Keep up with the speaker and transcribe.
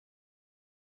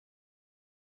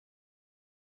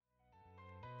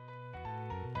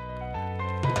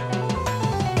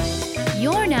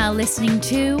now listening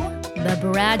to The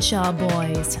Bradshaw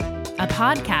Boys, a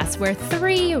podcast where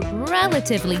three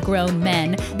relatively grown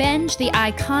men binge the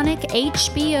iconic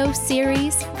HBO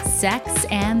series Sex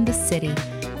and the City.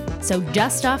 So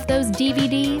dust off those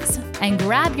DVDs and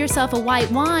grab yourself a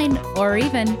white wine or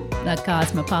even a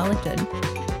Cosmopolitan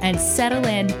and settle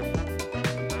in.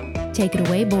 Take it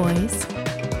away, boys.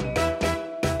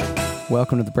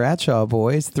 Welcome to the Bradshaw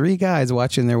Boys. Three guys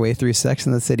watching their way through Sex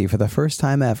and the City for the first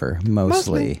time ever,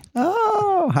 mostly.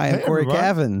 Oh, hi, I'm Corey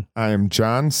Cavan. I am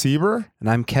John Sieber. And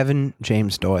I'm Kevin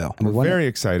James Doyle. We're very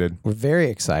excited. We're very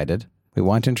excited. We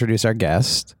want to introduce our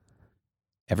guest.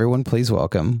 Everyone, please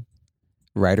welcome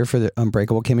writer for the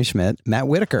Unbreakable Kimmy Schmidt, Matt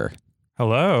Whitaker.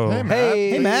 Hello. Hey, Matt.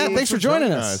 Hey, Matt. Thanks for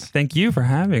joining us. Thank you for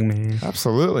having me.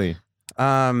 Absolutely. We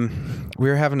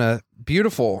were having a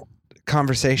beautiful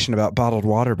conversation about bottled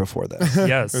water before this.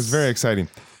 Yes. It was very exciting.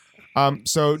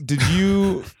 So did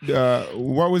you,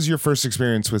 what was your first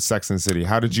experience with Sex and the City?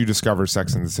 How did you discover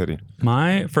Sex and the City?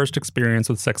 My first experience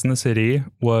with Sex and the City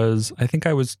was, I think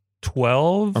I was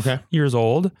 12 years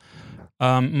old.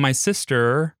 My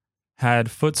sister had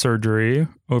foot surgery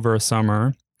over a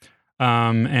summer,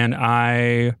 and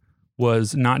I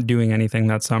was not doing anything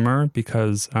that summer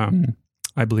because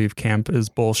I believe camp is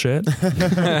bullshit.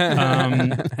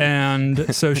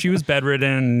 And so she was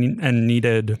bedridden and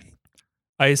needed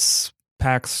ice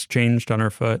packs changed on her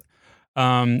foot.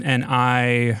 And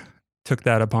I took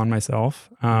that upon myself.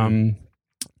 And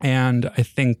I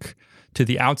think to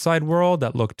the outside world,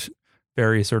 that looked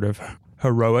very sort of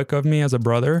heroic of me as a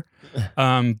brother.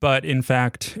 But in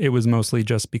fact, it was mostly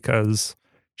just because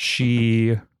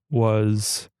she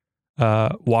was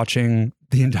watching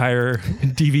the entire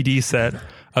DVD set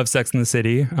of Sex and the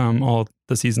City, all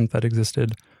the seasons that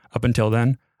existed up until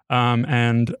then.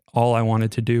 And all I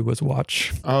wanted to do was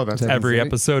watch every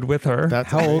episode with her.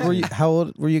 How old were you? How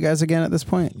old were you guys again at this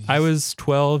point? I was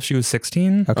 12. She was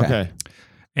 16. Okay.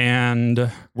 And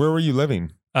where were you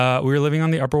living? we were living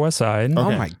on the Upper West Side. Okay.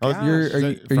 Oh my gosh. Are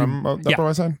you from the Upper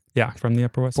West Side? Yeah, from the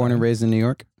Upper West born Side. and raised in New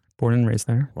York? Born and raised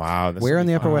there. Wow. Where on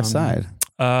the Upper West Side?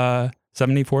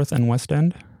 74th and West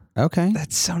End. Okay.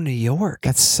 That's so New York.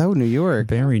 That's so New York.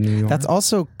 Very New York. That's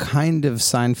also kind of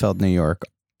Seinfeld, New York,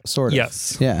 sort of.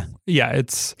 Yes. Yeah. Yeah,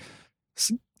 it's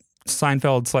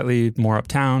Seinfeld slightly more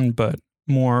uptown, but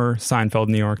more Seinfeld,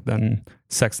 New York than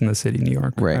Sex and the City, New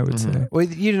York, Right. I would say. Well,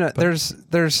 you know,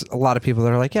 there's a lot of people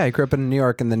that are like, yeah, I grew up in New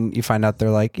York, and then you find out they're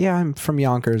like, yeah, I'm from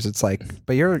Yonkers. It's like,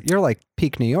 but you're like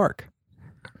peak New York.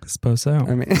 I suppose so.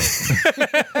 I mean,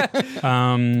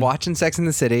 watching Sex and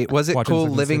the City, was it cool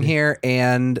living here?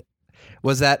 And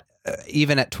was that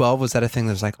even at 12? Was that a thing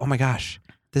that was like, oh my gosh,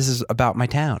 this is about my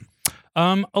town?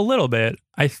 A little bit.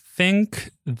 I think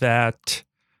that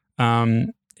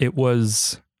it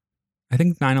was. I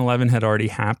think 9/11 had already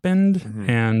happened,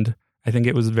 and I think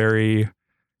it was very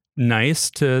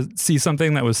nice to see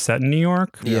something that was set in New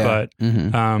York, but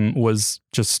was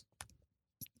just,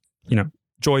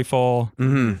 joyful,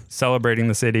 celebrating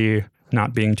the city,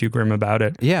 not being too grim about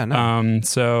it. Yeah, no.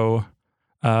 So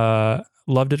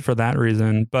loved it for that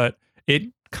reason, but it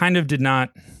kind of did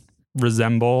not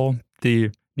resemble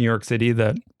the New York City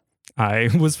that I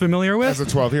was familiar with. As a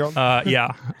 12-year-old?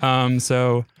 Yeah.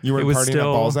 So you weren't partying at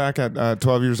Balzac at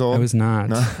 12 years old? I was not.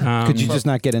 No? Could you just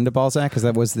not get into Balzac? Because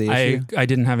that was the issue? I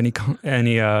didn't have any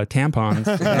tampons.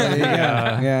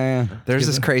 Yeah. There's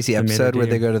this crazy episode where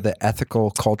they go to the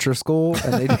ethical culture school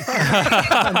and they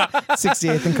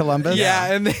 68th in Columbus.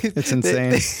 Yeah, and it's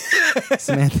insane.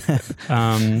 Samantha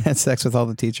had sex with all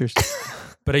the teachers.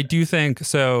 But I do think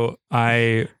so.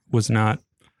 I was not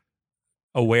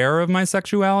aware of my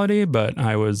sexuality, but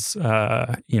I was,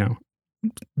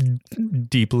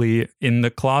 deeply in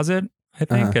the closet, I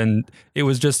think. And it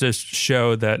was just a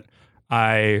show that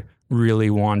I really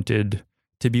wanted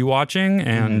to be watching.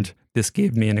 And this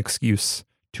gave me an excuse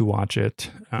to watch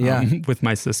it with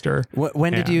my sister.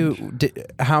 When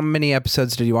how many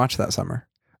episodes did you watch that summer?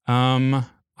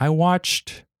 I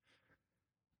watched,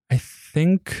 I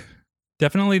think,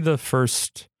 definitely the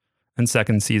first and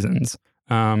second seasons.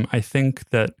 I think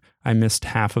that I missed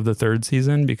half of the third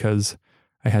season because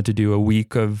I had to do a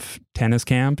week of tennis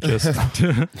camp just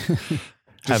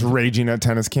just raging at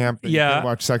tennis camp. Yeah.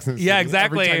 Watch Sex and the City. Yeah,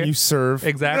 exactly. Every time you serve.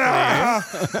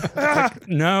 Exactly. Like,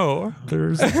 no,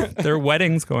 there are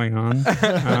weddings going on.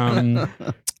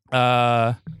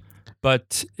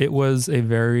 But it was a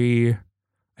very,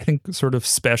 I think, sort of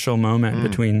special moment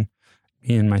between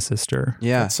me and my sister.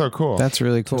 Yeah. That's so cool. That's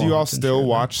really cool. Do you all still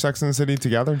watch Sex and the City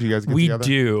together? Do you guys get together? We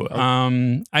do.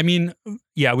 Okay. I mean,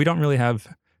 yeah, we don't really have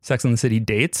Sex and the City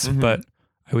dates, but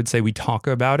I would say we talk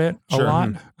about it a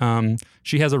lot.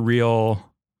 She has a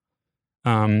real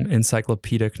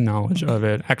encyclopedic knowledge of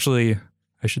it. Actually,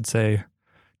 I should say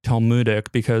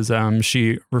Talmudic, because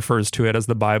she refers to it as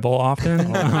the Bible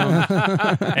often.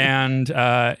 And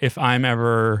if I'm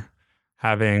ever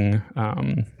having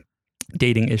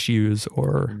dating issues,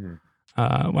 or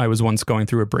I was once going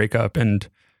through a breakup, and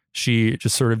she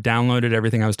just sort of downloaded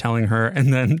everything I was telling her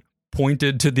and then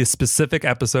pointed to the specific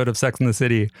episode of Sex and the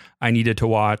City I needed to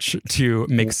watch to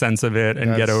make sense of it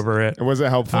and get over it. Was it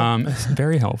helpful? It's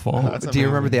very helpful. Do you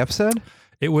remember the episode?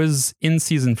 It was in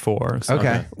season 4. So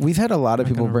Okay. We've had a lot of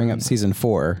people bring up season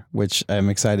 4, which I'm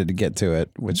excited to get to it,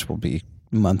 which will be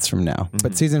months from now.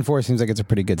 But season 4 seems like it's a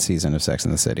pretty good season of Sex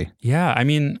and the City. Yeah, I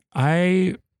mean,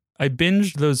 I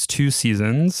binged those 2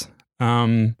 seasons.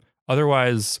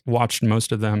 Otherwise, watched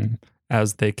most of them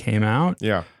as they came out.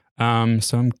 Yeah.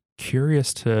 So I'm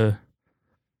curious to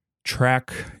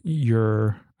track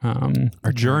your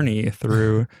journey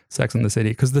through Sex and the City,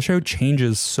 because the show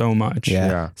changes so much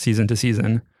season to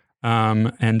season,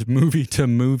 and movie to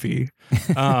movie.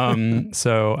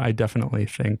 So I definitely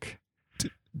think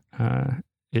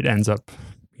it ends up,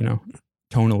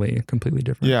 tonally completely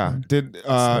different. Yeah. Did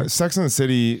Sex and the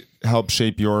City help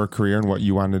shape your career and what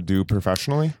you wanted to do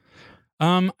professionally?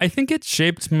 I think it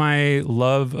shaped my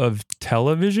love of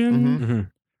television.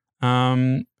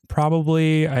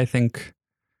 Probably, I think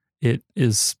it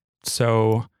is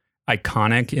so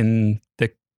iconic in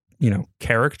the,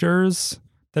 characters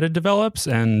that it develops.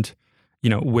 And,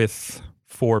 with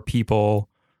 4 people,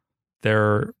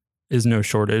 there is no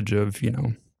shortage of,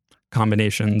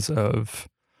 combinations of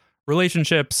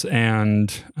relationships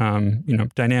and,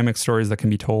 dynamic stories that can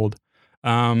be told.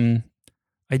 I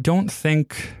don't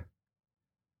think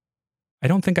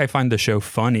I find the show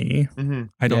funny.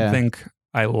 I don't think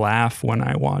I laugh when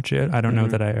I watch it. I don't know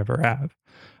that I ever have.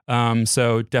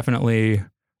 So definitely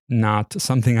not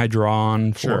something I draw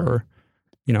on for,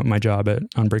 my job at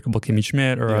Unbreakable Kimmy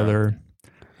Schmidt or other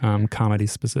comedy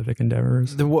specific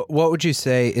endeavors. What would you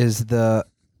say is the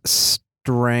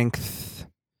strength?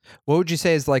 What would you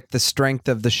say is like the strength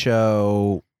of the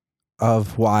show,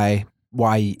 of why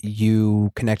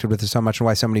you connected with it so much and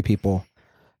why so many people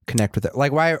connect with it?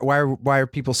 Like why are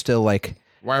people still like,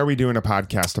 why are we doing a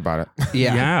podcast about it?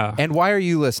 Yeah. And why are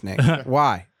you listening?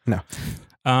 Why? No.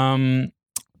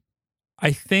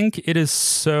 I think it is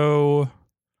so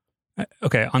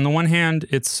okay. On the one hand,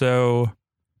 it's so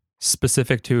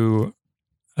specific to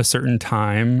a certain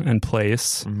time and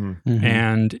place,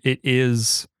 and it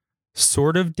is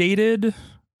sort of dated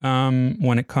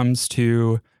when it comes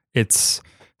to its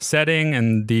setting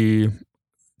and the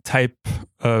type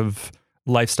of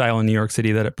lifestyle in New York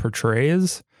City that it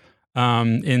portrays,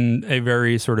 in a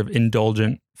very sort of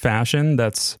indulgent fashion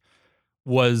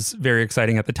was very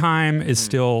exciting at the time, is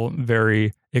still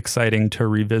very exciting to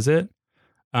revisit.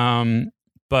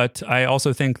 But I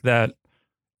also think that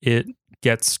it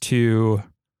gets to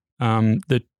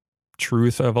the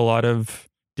truth of a lot of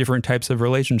different types of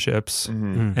relationships.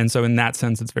 And so in that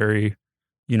sense, it's very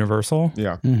universal.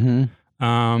 Yeah.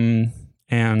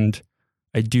 And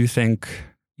I do think,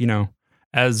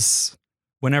 as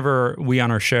whenever we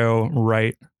on our show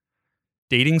write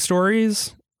dating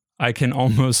stories, I can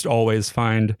almost always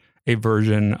find a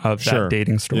version of that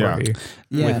dating story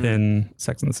within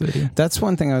Sex and the City. That's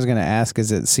one thing I was going to ask,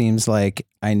 is it seems like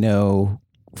I know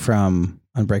from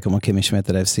Unbreakable Kimmy Schmidt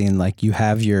that I've seen, like, you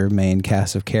have your main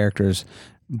cast of characters,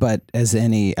 but I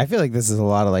feel like this is a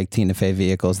lot of like Tina Fey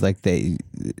vehicles. Like they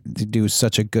do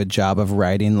such a good job of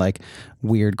writing like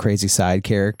weird, crazy side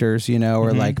characters,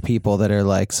 or like people that are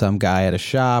like some guy at a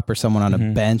shop or someone on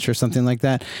a bench or something like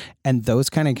that. And those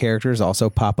kind of characters also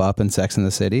pop up in Sex and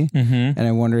the City. And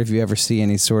I wonder if you ever see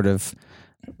any sort of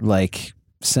like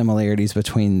similarities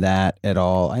between that at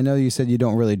all. I know you said you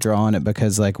don't really draw on it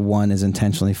because like one is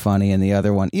intentionally funny and the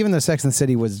other one, even though Sex and the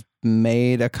City was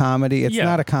made a comedy, it's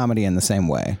not a comedy in the same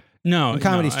way. No, and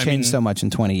comedy's changed so much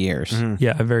in 20 years.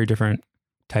 Yeah, a very different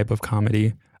type of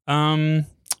comedy. I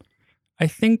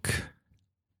think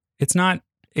it's not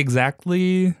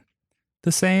exactly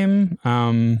the same,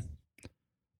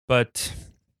 but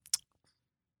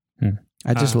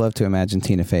I just love to imagine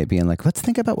Tina Fey being like, let's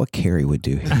think about what Carrie would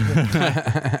do.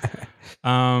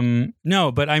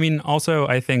 No, but I mean, also,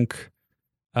 I think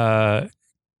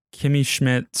Kimmy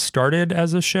Schmidt started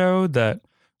as a show that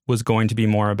was going to be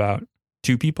more about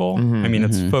 2 people. I mean,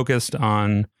 it's focused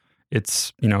on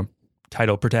its,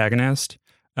 title protagonist.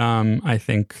 I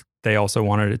think they also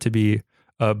wanted it to be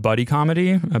a buddy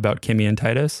comedy about Kimmy and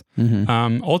Titus.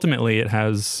 Ultimately, it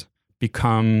has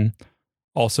become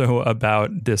also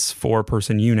about this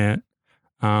 4-person unit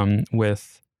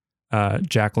with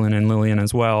Jacqueline and Lillian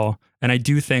as well. And I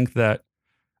do think that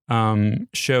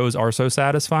shows are so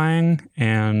satisfying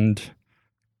and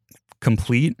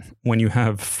complete when you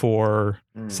have 4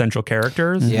 central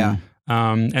characters. Yeah.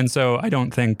 And so I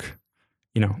don't think,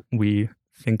 we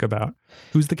think about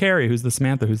who's the Carrie, who's the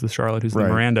Samantha, who's the Charlotte, who's the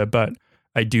Miranda. But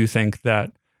I do think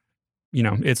that,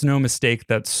 it's no mistake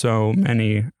that so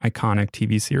many iconic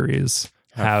TV series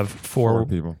have 4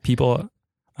 people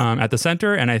at the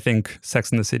center. And I think Sex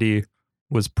and the City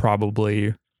was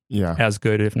probably as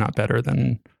good, if not better,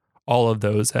 than all of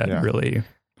those at really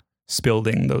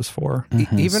building those 4.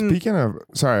 Even speaking of,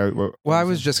 sorry. Well, I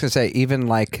was just gonna say, even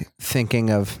like thinking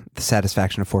of the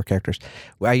satisfaction of 4 characters.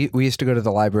 We used to go to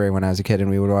the library when I was a kid, and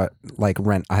we would like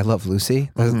rent I Love Lucy.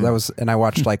 That was, and I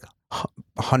watched like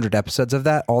 100 episodes of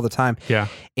that all the time. Yeah,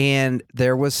 and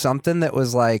there was something that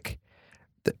was like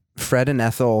Fred and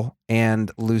Ethel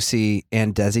and Lucy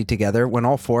and Desi together. When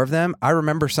all 4 of them, I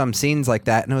remember some scenes like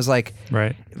that, and it was like,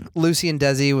 Lucy and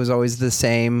Desi was always the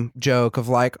same joke of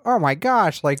like, oh my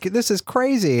gosh, like this is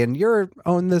crazy, and you're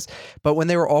on this. But when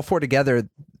they were all 4 together,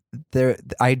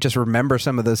 I just remember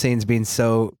some of those scenes being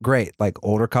so great, like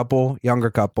older couple,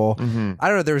 younger couple. I don't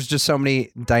know. There was just so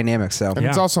many dynamics. So, and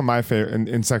it's also my favorite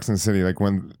in Sex and the City. Like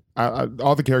when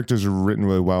all the characters are written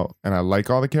really well, and I like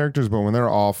all the characters, but when they're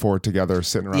all 4 together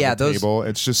sitting around the table,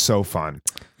 it's just so fun.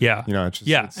 Yeah, it's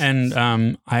just,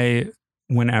 and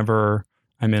whenever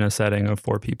I'm in a setting of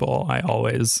 4 people, I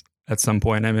always at some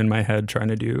point I'm in my head trying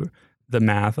to do the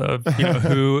math of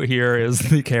who here is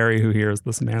the Carrie, who here is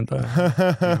the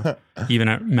Samantha. Even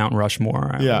at Mount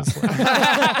Rushmore, I was like,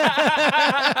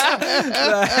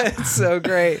 that's so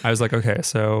great. I was like, okay,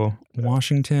 so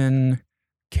Washington,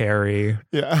 Carrie,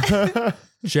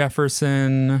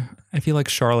 Jefferson. I feel like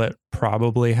Charlotte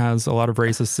probably has a lot of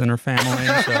racists in her family,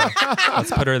 so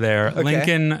let's put her there. Okay.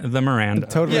 Lincoln, the Miranda.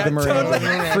 Totally the Miranda.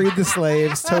 Totally. Freed the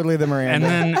slaves, totally the Miranda.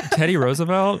 And then Teddy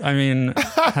Roosevelt,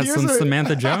 has some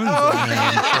Samantha Jones in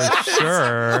him, for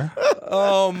sure.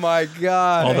 Oh my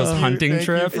God. All those hunting Thank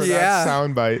trips. You for that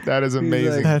soundbite. That is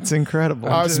amazing. That's incredible.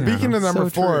 Speaking of number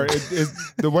 4,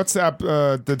 what's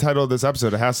the title of this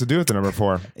episode? It has to do with the number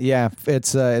 4. Yeah,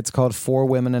 it's called 4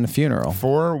 Women and a Funeral.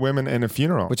 4 Women and a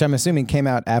Funeral. Which I'm assuming came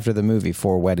out after the movie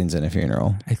 4 Weddings and a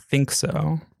Funeral. I think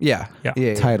so. Yeah.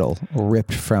 Title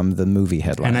ripped from the movie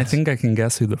headlines. And I think I can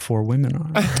guess who the 4 women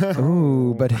are.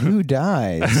 Ooh, but who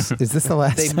dies? Is this the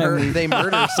last time they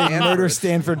murder Stanford? Murder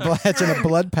Stanford Blatch in a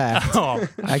blood pact.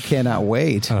 I cannot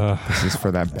wait. This is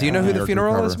for that. Do you know who the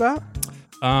funeral is about?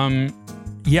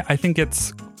 Yeah, I think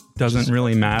it's doesn't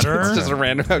really matter. It's just a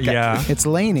random. Okay. Yeah, it's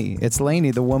Lainey. It's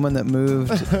Lainey, the woman that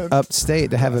moved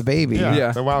upstate to have a baby.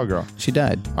 Yeah, the wild girl. She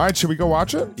died. All right, should we go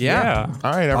watch it? Yeah.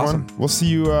 All right, everyone. Awesome. We'll see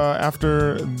you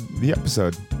after the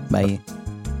episode. Bye.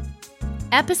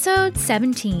 Episode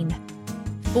 17.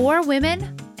 4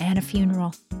 Women and a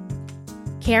Funeral.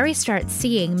 Carrie starts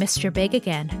seeing Mr. Big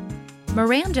again.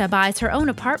 Miranda buys her own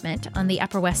apartment on the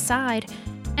Upper West Side,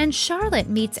 and Charlotte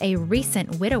meets a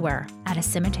recent widower at a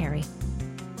cemetery.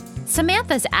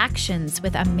 Samantha's actions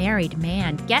with a married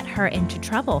man get her into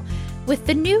trouble with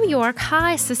the New York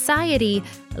high society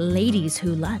ladies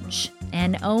who lunch,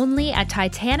 and only a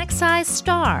Titanic-sized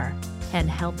star can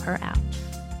help her out.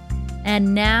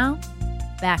 And now,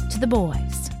 back to the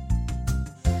boys.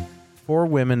 4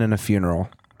 Women and a Funeral.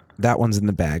 That one's in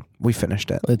the bag. We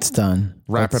finished it. It's done.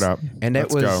 Wrap it up. And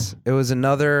Let's it was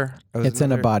another. It's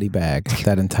in a body bag,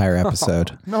 that entire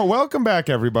episode. No, welcome back,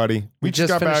 everybody. We just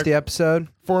got finished back. the episode.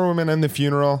 4 Women and the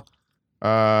Funeral.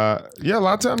 Yeah, a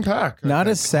lot to unpack. Not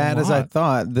as sad as I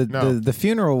thought. The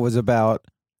funeral was about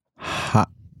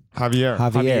Javier.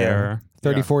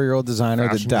 34-year-old designer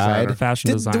Fashion that died. designer.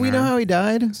 Fashion designer. Do we know how he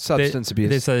died? Substance abuse.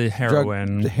 They say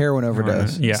heroin. Heroin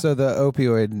overdose. Yeah. So the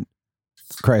opioid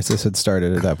crisis had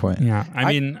started at that point. Yeah.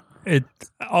 I mean, it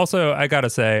also, I gotta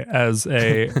say, as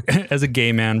a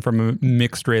gay man from a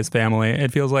mixed race family,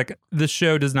 it feels like the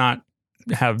show does not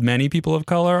have many people of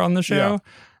color on the show. Yeah.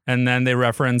 And then they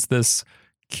reference this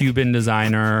Cuban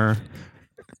designer,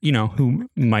 who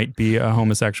might be a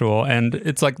homosexual, and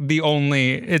it's like they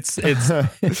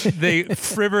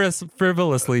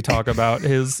frivolously talk about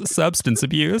his substance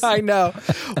abuse. I know.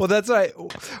 Well, that's right.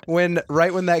 When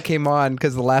that came on,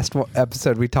 because the last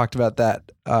episode we talked about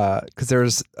that, because there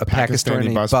was a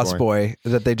Pakistani busboy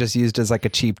that they just used as like a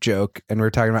cheap joke, and we were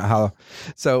talking about how.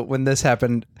 So when this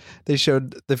happened, they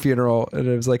showed the funeral, and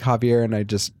it was like Javier, and I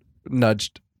just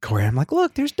nudged Corey. I'm like,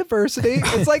 look, there's diversity.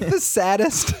 It's like the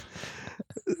saddest.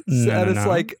 No.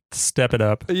 Like, step it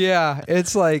up. Yeah,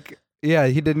 it's like, yeah,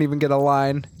 he didn't even get a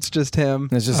line. It's just him.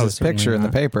 It's just his picture in the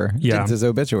paper. Yeah. It's his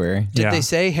obituary. Did they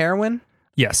say heroin?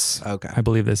 Yes. Okay. I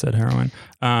believe they said heroin.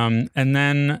 And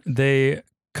then they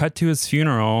cut to his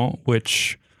funeral,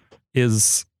 which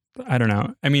is, I don't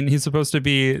know. I mean, he's supposed to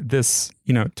be this,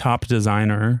 top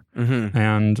designer,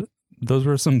 and those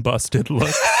were some busted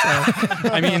looks.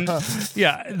 I mean,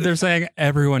 yeah, they're saying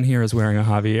everyone here is wearing a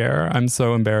Javier. I'm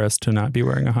so embarrassed to not be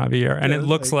wearing a Javier. And it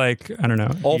looks like, I don't know.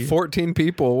 All 14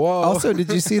 people. Whoa. Also,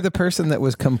 did you see the person that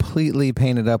was completely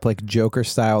painted up like Joker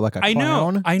style, like a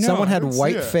clown? I know. Someone had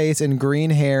white face and green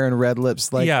hair and red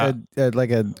lips, like a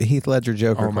Heath Ledger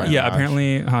Joker. Oh my clown. Yeah,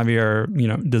 apparently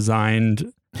Javier,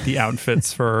 designed the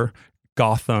outfits for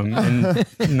Gotham in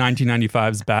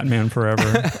 1995's Batman Forever.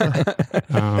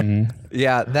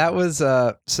 Yeah, that was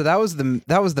that was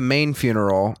the main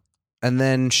funeral, and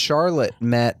then Charlotte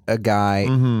met a guy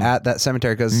at that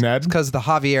cemetery because the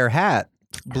Javier hat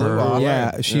blew off.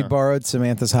 Yeah, she borrowed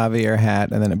Samantha's Javier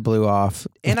hat, and then it blew off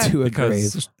into a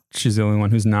grave. She's the only one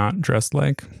who's not dressed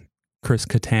like Chris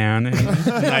Kattan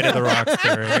in Night of the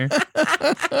Roxbury.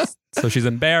 So she's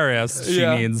embarrassed. She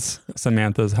needs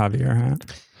Samantha's Javier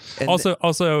hat. And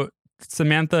also,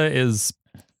 Samantha is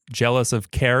jealous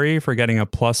of Carrie for getting a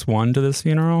 +1 to this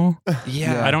funeral.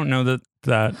 Yeah. I don't know that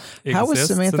exists. How was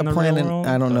Samantha in the planning? real world,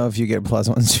 I don't know if you get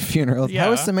 +1s to funerals. Yeah.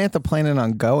 How was Samantha planning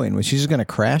on going? Was she just going to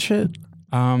crash it?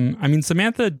 I mean,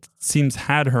 Samantha seems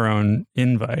had her own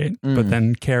invite, but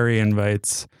then Carrie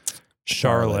invites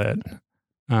Charlotte.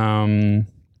 Yeah.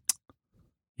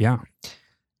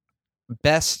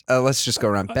 Best, let's just go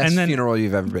around. Best funeral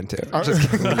you've ever been to. I'm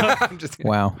just kidding.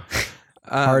 Wow.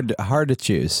 Hard to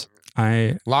choose.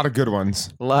 A lot of good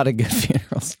ones. A lot of good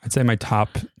funerals. I'd say my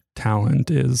top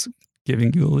talent is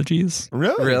giving eulogies.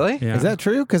 Really? Yeah. Is that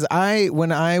true? Because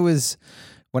when I was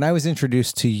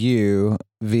introduced to you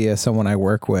via someone I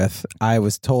work with, I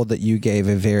was told that you gave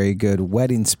a very good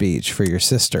wedding speech for your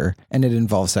sister, and it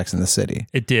involved Sex in the City.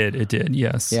 It did,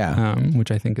 yes. Yeah. Which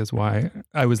I think is why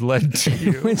I was led to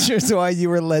you. Which is why you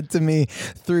were led to me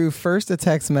through first a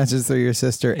text message through your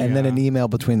sister, and then an email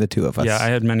between the two of us. Yeah, I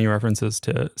had many references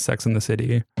to Sex in the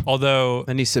City. Although...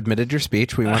 Then you submitted your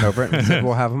speech, we went over it and said,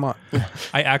 we'll have them on.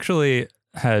 I actually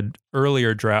had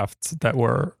earlier drafts that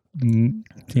were,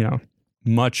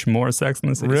 much more Sex in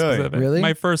the City specific. Really?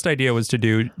 My first idea was to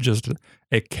do just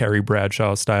a Carrie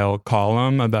Bradshaw style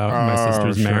column about my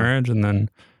sister's marriage, and then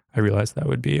I realized that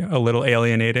would be a little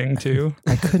alienating to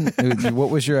I couldn't. What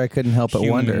was your I couldn't help but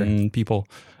wonder? People.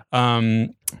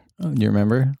 Do you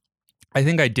remember? I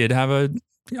think I did have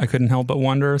I couldn't help but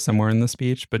wonder somewhere in the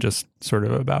speech, but just sort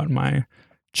of about my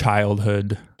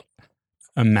childhood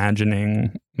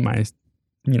imagining my,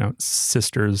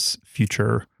 sister's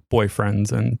future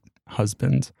boyfriends and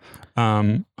husband,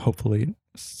 hopefully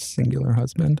singular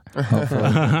husband.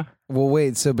 Hopefully. Well,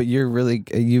 wait. So, but you're really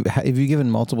have you given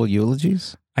multiple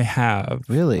eulogies? I have.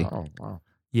 Really? Oh, wow.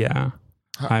 Yeah.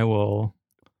 I'll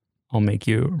make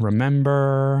you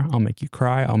remember. I'll make you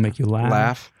cry. I'll make you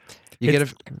laugh.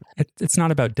 It's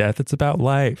not about death. It's about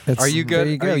life. Are you good?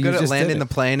 There you go. Are you good You at just landing did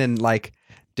the plane and like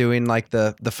doing like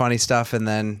the funny stuff and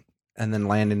then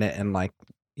landing it and like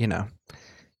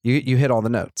you hit all the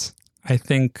notes? I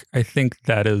think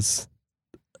that is,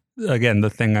 again, the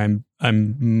thing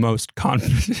I'm most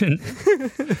confident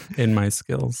in my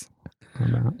skills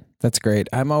about. That's great.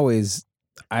 I always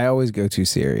go too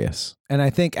serious. And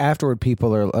I think afterward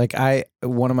people are like,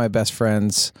 one of my best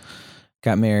friends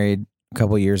got married a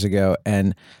couple years ago,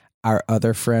 and our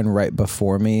other friend right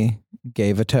before me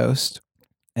gave a toast,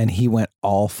 and he went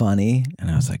all funny,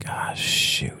 and I was like,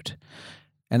 shoot.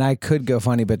 And I could go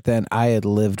funny, but then I had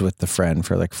lived with the friend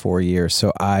for like 4 years,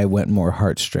 so I went more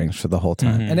heartstrings for the whole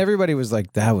time. And everybody was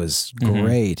like, that was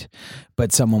great.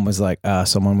 But someone was like,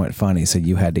 someone went funny, so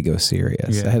you had to go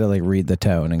serious. Yeah. I had to like read the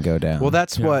tone and go down. Well,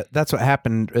 that's what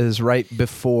happened is right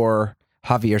before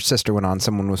Javier's sister went on,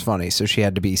 someone was funny, so she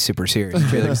had to be super serious.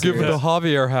 Give her the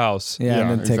Javier house. Yeah, and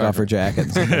then take off her jacket.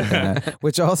 And stuff like that.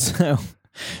 Which also,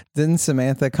 didn't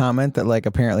Samantha comment that like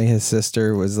apparently his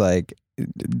sister was like,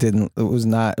 it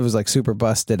was like super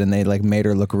busted, and they like made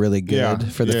her look really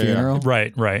good for the funeral.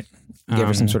 Right. Gave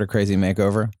her some sort of crazy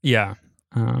makeover. Yeah.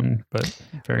 But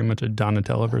very much a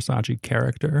Donatella Versace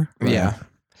character. Right. Yeah.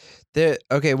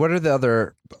 Okay, what are the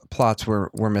other plots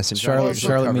we're missing?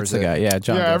 Charlotte meets the guy. Yeah,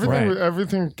 John. Yeah,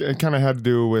 everything kind of had to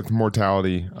do with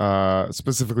mortality,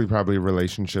 specifically probably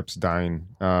relationships dying,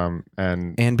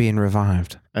 and being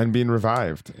revived, and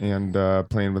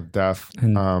playing with death,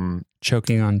 and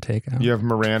choking on takeout. You have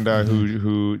Miranda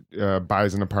who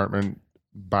buys an apartment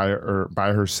by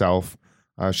herself.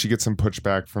 She gets some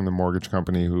pushback from the mortgage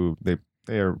company, who they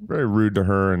are very rude to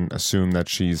her and assume that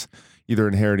she's either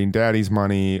inheriting daddy's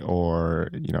money or,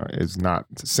 is not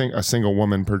a single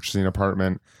woman purchasing an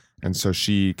apartment. And so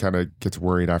she kind of gets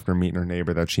worried after meeting her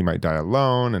neighbor that she might die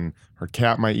alone and her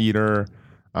cat might eat her.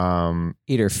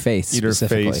 Eat her face. Eat her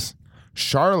specifically. face.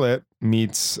 Charlotte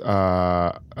meets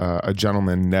a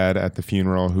gentleman, Ned, at the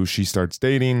funeral, who she starts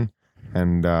dating.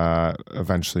 And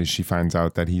eventually she finds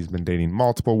out that he's been dating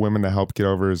multiple women to help get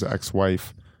over his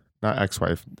ex-wife. Not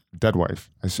ex-wife, dead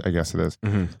wife, I guess it is.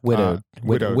 Widowed.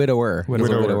 Widower.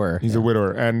 Widower. He's a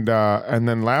widower. And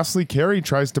then lastly, Carrie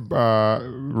tries to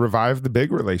revive the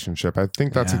big relationship. I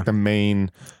think that's like the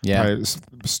main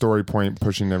story point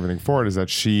pushing everything forward, is that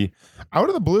she, out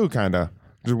of the blue, kind of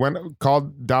just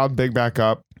dialed Big back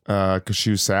up because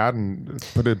she was sad and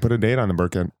put a date on the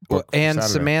book. And Saturday.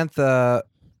 Samantha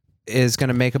is going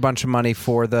to make a bunch of money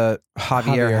for the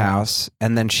Javier house,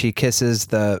 and then she kisses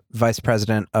the vice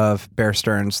president of Bear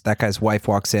Stearns. That guy's wife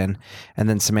walks in, and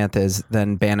then Samantha is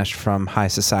then banished from high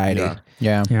society.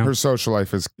 Yeah. Her social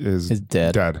life is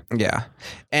dead. Yeah.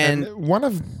 And one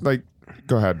of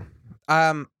go ahead.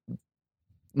 No,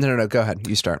 go ahead.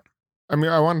 You start. I mean,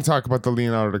 I want to talk about the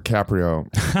Leonardo DiCaprio.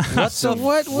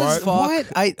 What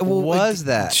was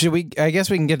that? Should we? I guess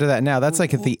we can get to that now. That's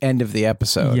like at the end of the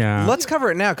episode. Yeah. Let's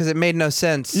cover it now because it made no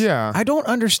sense. Yeah. I don't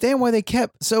understand why they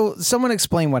kept. So someone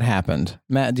explain what happened.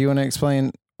 Matt, do you want to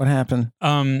explain what happened?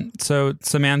 So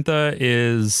Samantha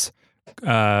is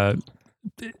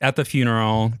at the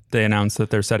funeral. They announced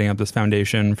that they're setting up this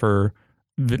foundation for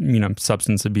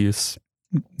substance abuse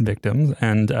victims,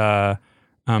 and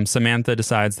Samantha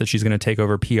decides that she's going to take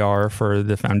over PR for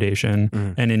the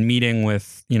foundation. And in meeting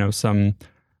with, some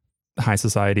high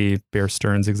society Bear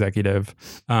Stearns executive,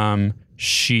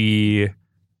 she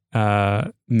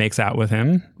makes out with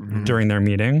him during their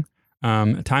meeting.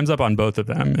 Time's up on both of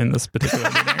them in this particular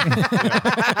meeting.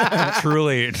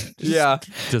 Truly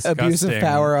disgusting. Abuse of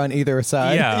power on either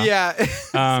side. Yeah.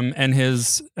 And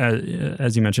his,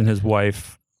 as you mentioned, his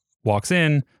wife walks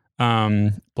in,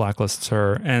 blacklists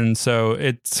her. And so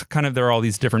it's kind of, there are all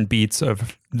these different beats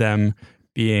of them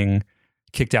being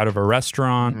kicked out of a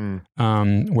restaurant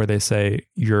where they say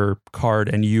your card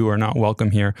and you are not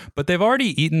welcome here, but they've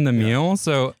already eaten the meal.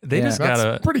 So they just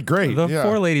got pretty great. The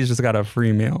four ladies just got a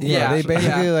free meal. Yeah. They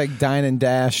basically dine and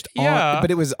dashed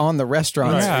but it was on the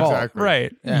restaurant's fault. Exactly.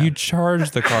 Right. Yeah. You charge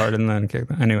the card and then kick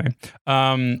them. Anyway.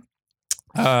 And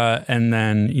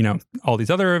then, all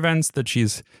these other events that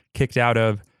she's kicked out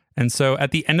of. And so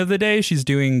at the end of the day, she's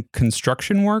doing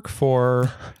construction work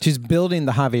She's building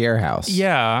the Javier house.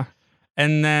 Yeah.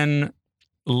 And then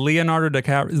Leonardo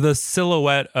DiCaprio, the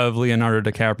silhouette of Leonardo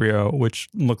DiCaprio, which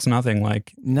looks nothing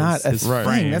like his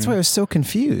frame. That's why I was so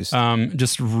confused.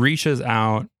 Just reaches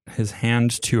out his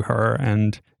hand to her,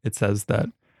 and it says that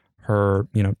her,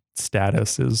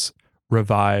 status is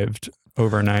revived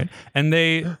overnight. And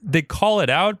they call it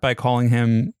out by calling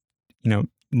him,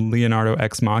 Leonardo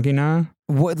Ex Machina.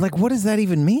 What does that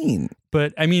even mean?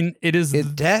 But I mean, it is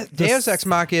Deus Ex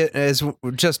Machina is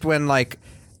just when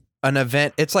an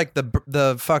event. It's like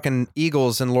the fucking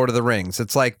Eagles in Lord of the Rings.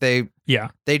 It's like they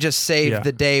just saved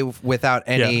the day without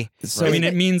any. Yeah. So I mean,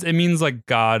 it means like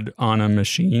God on a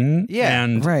machine. Yeah,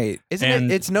 and right. Isn't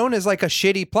it? It's known as like a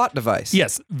shitty plot device.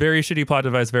 Yes, very shitty plot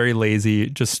device. Very lazy.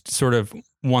 Just sort of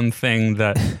one thing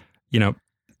that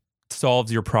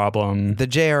solves your problem. The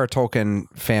J.R. Tolkien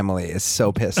family is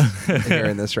so pissed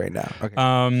hearing this right now.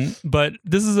 Okay. But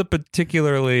this is a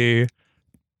particularly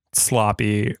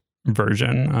sloppy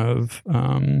version of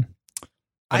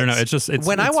I don't know.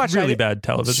 It's really bad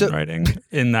television writing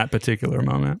in that particular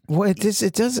moment. Well, does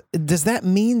that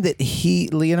mean that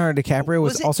Leonardo DiCaprio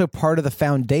was also part of the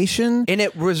foundation? And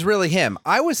it was really him.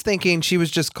 I was thinking she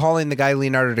was just calling the guy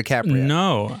Leonardo DiCaprio.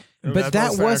 No. But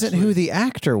that wasn't who the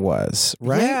actor was,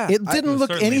 right? Yeah. It didn't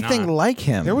look anything like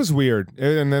him. It was weird,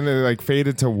 and then it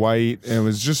faded to white, and it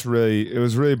was just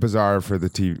really bizarre for the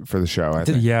show. I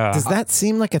think. Yeah. Does that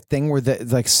seem like a thing where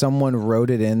someone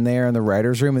wrote it in there in the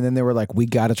writers' room, and then they were like, "We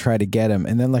got to try to get him,"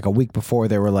 and then a week before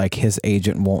they were like, "His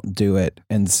agent won't do it,"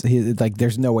 and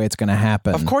there's no way it's going to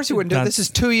happen. Of course he wouldn't do it. This is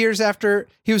 2 years after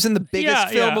he was in the biggest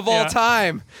film of all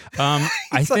time.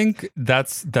 I think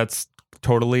that's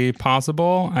totally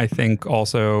possible. I think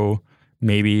also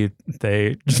maybe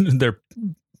they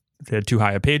had too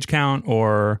high a page count,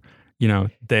 or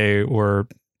they were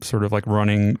sort of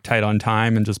running tight on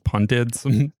time and just punted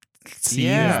some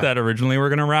scenes that originally were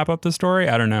going to wrap up the story.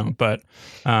 I don't know, but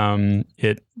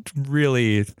it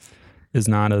really is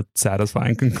not a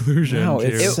satisfying conclusion. No,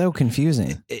 it's so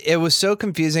confusing. It was so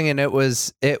confusing, and it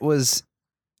was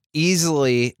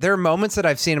easily, there are moments that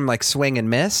I've seen him swing and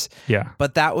miss. Yeah,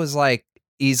 but that was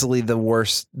easily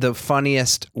the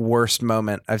funniest, worst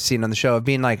moment I've seen on the show, of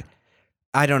being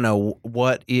I don't know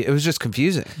what it was, just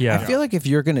confusing. Yeah. I feel like if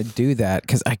you're going to do that,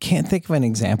 because I can't think of an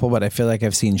example, but I feel like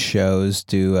I've seen shows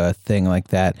do a thing like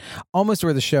that, almost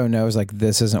where the show knows like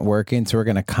this isn't working, so we're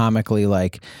going to comically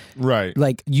like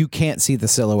you can't see the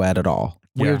silhouette at all.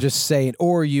 We're just saying,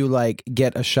 or you like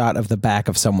get a shot of the back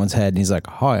of someone's head and he's like,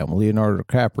 hi, I'm Leonardo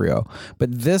DiCaprio. But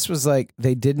this was like,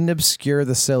 they didn't obscure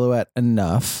the silhouette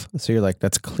enough. So you're like,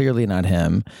 that's clearly not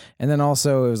him. And then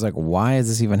also it was like, why is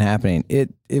this even happening?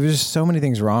 It was just so many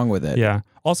things wrong with it. Yeah.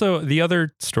 Also, the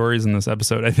other stories in this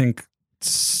episode, I think,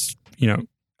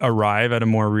 arrive at a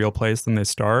more real place than they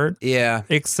start. Yeah.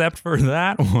 Except for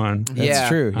that one. That's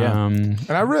true. Yeah.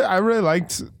 And I really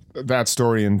liked that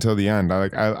story until the end.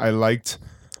 I liked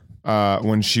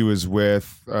when she was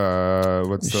with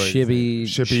what's the Shippy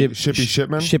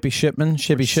Shipman,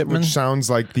 which sounds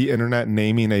like the internet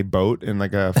naming a boat in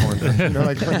like a foreign,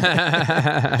 like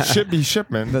Shippy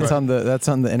Shipman. That's on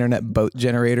the internet boat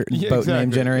generator,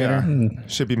 name generator. Yeah.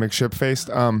 Shippy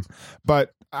McShipfaced.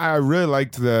 But I really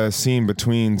liked the scene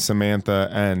between Samantha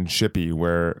and Shippy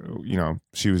where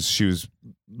she was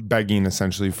begging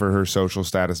essentially for her social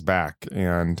status back,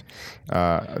 and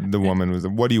the woman was,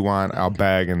 what do you want? I'll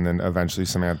beg. And then eventually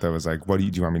Samantha was like, do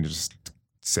you want me to just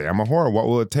say I'm a whore? What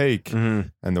will it take? Mm-hmm.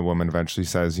 And the woman eventually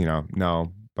says,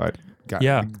 no, but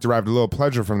derived a little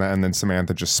pleasure from that. And then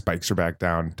Samantha just spikes her back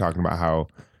down, talking about how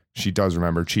she does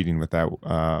remember cheating with that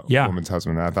woman's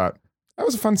husband. And I thought that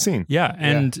was a fun scene.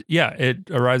 It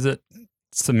arrives at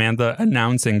Samantha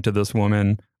announcing to this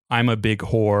woman, I'm a big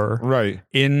whore, right,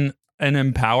 in an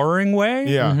empowering way.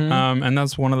 Yeah. Mm-hmm. And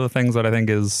that's one of the things that I think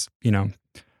is,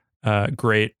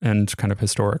 great and kind of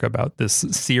historic about this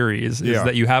series is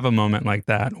that you have a moment like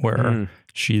that where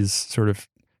she's sort of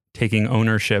taking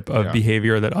ownership of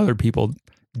behavior that other people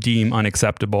deem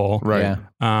unacceptable. Right.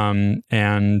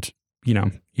 And,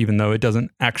 even though it doesn't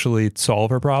actually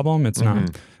solve her problem, it's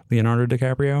not Leonardo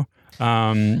DiCaprio.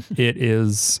 It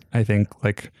is, I think,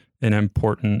 like an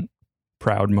important,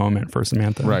 proud moment for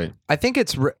Samantha. Right. I think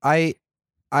it's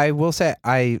I will say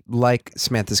I like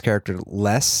Samantha's character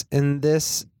less in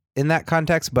that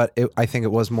context, but I think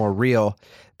it was more real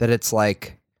that it's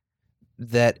like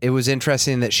that it was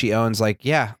interesting that she owns like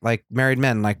married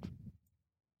men, like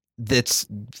that's,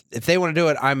 if they want to do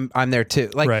it, I'm there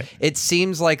too. Like It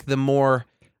seems like the more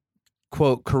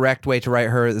quote correct way to write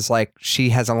her is like she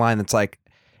has a line that's like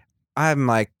I'm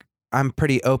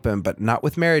pretty open, but not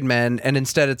with married men, and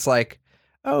instead it's like,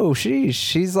 oh,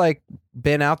 she's like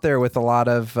been out there with a lot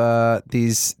of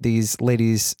these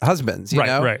ladies' husbands, you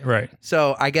know? Right.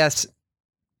 So I guess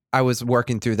I was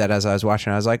working through that as I was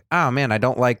watching. I was like, oh man, I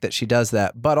don't like that she does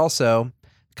that, but also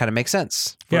kind of makes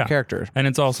sense for a character. And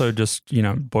it's also just,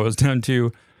 boils down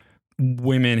to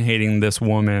women hating this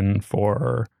woman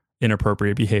for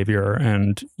inappropriate behavior,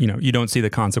 and you don't see the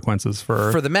consequences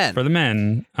for the men. For the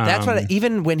men. That's what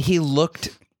even when he looked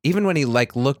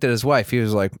at his wife, he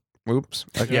was like, oops.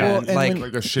 Like, Well, like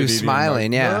a he was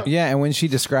smiling, like, Yeah, and when she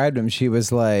described him, she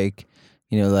was like,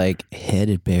 like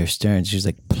headed Bear Stearns. She was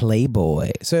like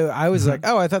playboy. So I was like,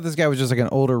 oh, I thought this guy was just like an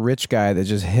older rich guy that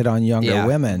just hit on younger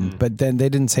women. But then they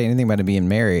didn't say anything about him being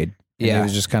married. And it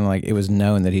was just kind of like it was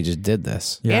known that he just did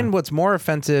this. Yeah. And what's more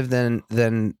offensive than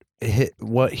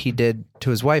what he did to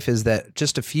his wife is that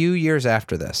just a few years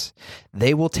after this,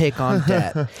 they will take on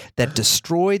debt that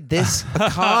destroyed this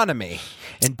economy.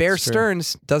 And Bear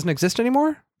Stearns doesn't exist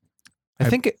anymore.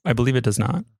 I believe it does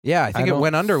not. Yeah, I think it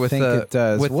went under with the. It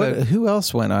does. Who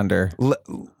else went under?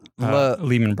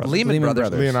 Lehman Brothers. Lehman Brothers.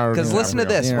 Because listen to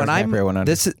this. When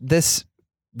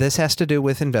this has to do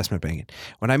with investment banking.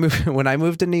 When I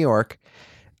moved to New York,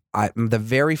 the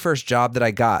very first job that I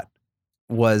got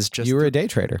was just you were a day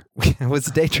trader. I was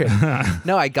a day trader.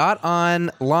 No, I got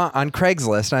on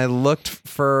Craigslist and I looked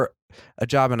for a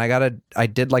job and I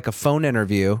did like a phone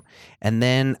interview, and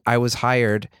then I was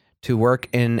hired to work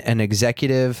in an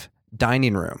executive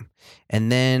dining room.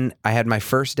 And then I had my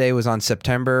first day was on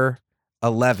September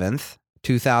 11th,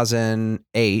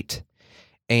 2008,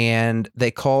 and they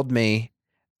called me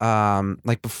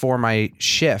like before my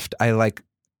shift.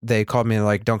 They called me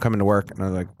like, don't come into work. And I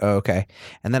was like, oh, okay.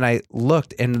 And then I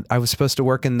looked and I was supposed to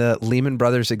work in the Lehman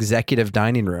Brothers executive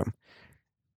dining room.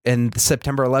 And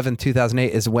September 11th,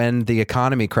 2008 is when the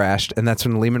economy crashed. And that's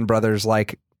when Lehman Brothers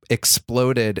like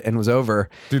exploded and was over.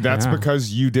 Dude, that's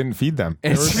because you didn't feed them. They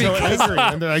were so angry.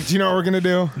 And they're like, do you know what we're going to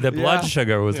do? The blood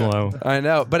sugar was low. I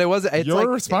know. But you're like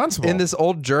responsible. In this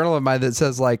old journal of mine that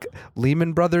says like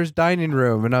Lehman Brothers dining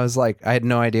room. And I was like, I had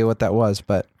no idea what that was,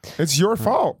 but it's your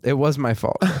fault. It was my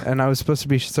fault. And I was supposed to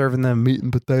be serving them meat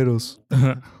and potatoes.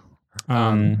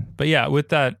 But yeah, with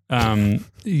that,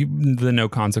 the no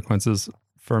consequences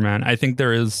for men, I think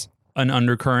there is an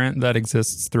undercurrent that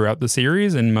exists throughout the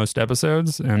series in most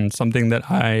episodes, and something that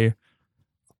I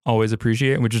always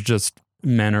appreciate, which is just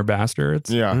men are bastards.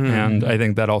 Yeah. And I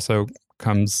think that also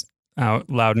comes out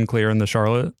loud and clear in the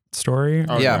Charlotte story.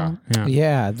 Oh, Yeah.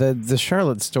 Yeah, the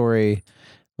Charlotte story,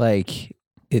 like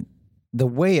the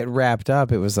way it wrapped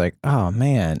up, it was like, oh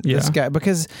man, this guy,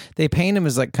 because they paint him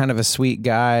as like kind of a sweet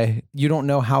guy. You don't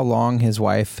know how long his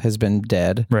wife has been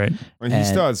dead. Right. And he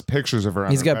still has pictures of her.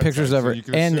 He's got pictures of her,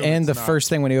 and the first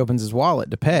thing when he opens his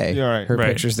wallet to pay, her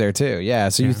pictures there too. Yeah,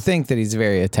 so you think that he's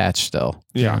very attached still.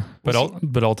 Yeah, but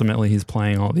ultimately he's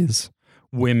playing all these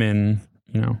women.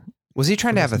 You know, Was he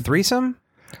trying to have a threesome?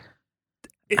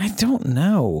 I don't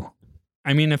know.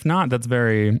 I mean, if not, that's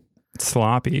very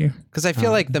sloppy. Because I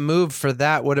feel like the move for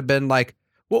that would have been like,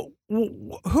 well,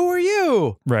 who are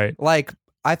you? Right. Like,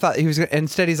 I thought he was gonna,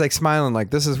 instead he's like smiling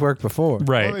like this has worked before.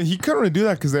 Right. Well, he couldn't really do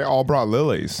that because they all brought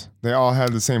lilies. They all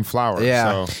had the same flower.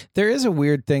 Yeah. So. There is a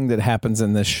weird thing that happens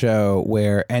in this show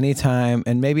where anytime,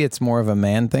 and maybe it's more of a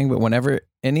man thing, but whenever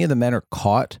any of the men are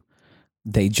caught,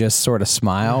 they just sort of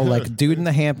smile. Like dude in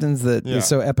the Hamptons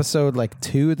so episode like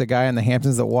 2, the guy in the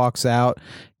Hamptons that walks out,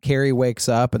 Carrie wakes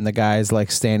up and the guy's like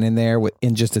standing there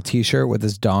in just a t-shirt with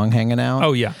his dong hanging out.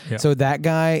 Oh yeah. So that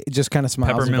guy just kind of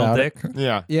smiles Peppermill about Dick. it.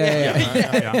 Yeah.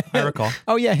 Yeah. I recall.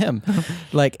 Oh yeah, him.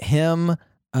 Like him.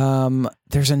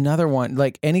 There's another one.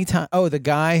 Like anytime. Oh, the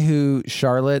guy who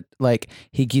Charlotte, like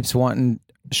he keeps wanting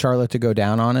Charlotte to go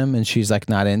down on him, and she's like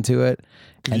not into it.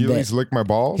 Can you at least lick my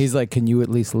balls? He's like, can you at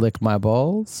least lick my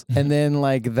balls? And then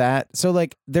like that. So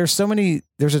like, there's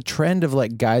a trend of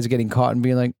like guys getting caught and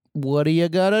being like, what do you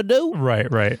gotta do?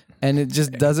 Right. And it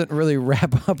just doesn't really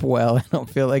wrap up well. I don't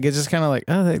feel like it's just kind of like,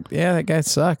 oh, that guy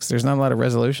sucks. There's not a lot of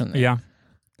resolution there. Yeah.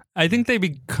 I think they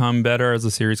become better as the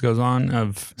series goes on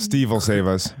of Steve will save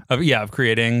us. Of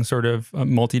creating sort of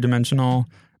multi-dimensional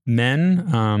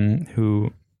men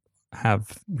who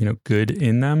have, good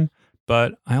in them.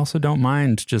 But I also don't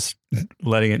mind just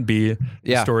letting it be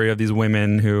the story of these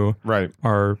women who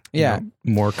are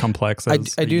more complex. I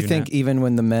do think even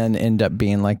when the men end up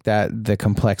being like that, the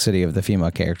complexity of the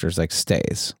female characters like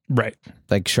stays. Right.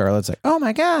 Like Charlotte's like, oh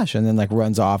my gosh, and then like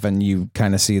runs off and you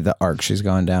kind of see the arc she's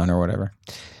gone down or whatever.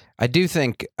 I do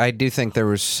think there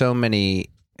was so many,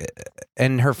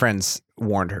 and her friends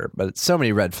warned her, but so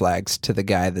many red flags to the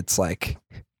guy that's like,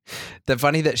 the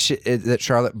funny that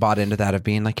Charlotte bought into that of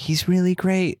being like, he's really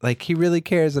great, like he really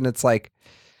cares, and it's like,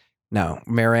 no,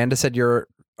 Miranda said you're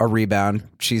a rebound.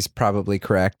 She's probably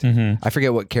correct. I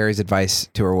forget what Carrie's advice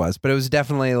to her was, but it was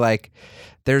definitely like,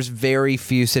 there's very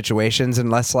few situations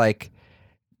unless like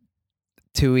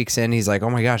 2 weeks in, he's like, oh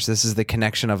my gosh, this is the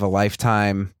connection of a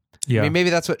lifetime. Yeah. I mean, maybe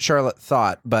that's what Charlotte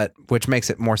thought, but which makes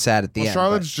it more sad at the end.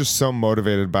 Charlotte's just so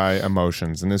motivated by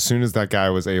emotions, and as soon as that guy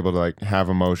was able to like have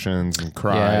emotions and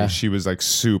cry, she was like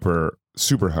super,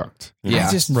 super hooked. Yeah,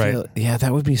 I just feel,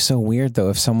 that would be so weird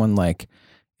though if someone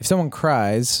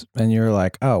cries and you're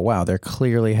like, oh wow, they're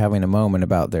clearly having a moment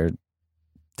about their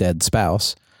dead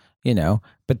spouse,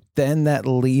 but then that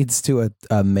leads to a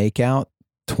makeout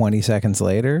 20 seconds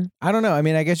later. I don't know. I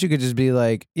mean, I guess you could just be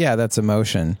like, yeah, that's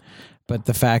emotion. But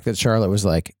the fact that Charlotte was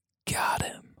like, got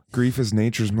him. Grief is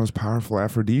nature's most powerful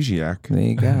aphrodisiac. There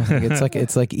you go.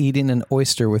 It's like eating an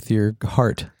oyster with your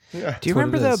heart. Yeah. Do you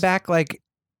remember though back like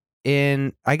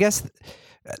in, I guess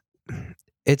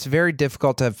it's very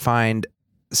difficult to find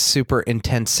super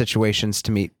intense situations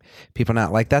to meet people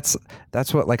now. Like that's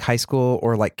what like high school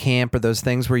or like camp or those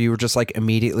things where you were just like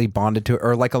immediately bonded to it,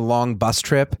 or like a long bus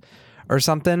trip or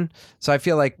something. So I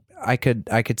feel like I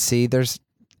could see that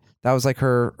was like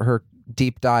her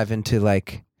deep dive into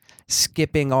like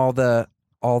skipping all the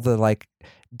like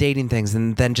dating things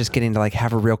and then just getting to like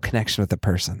have a real connection with the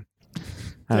person.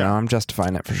 I don't know. I'm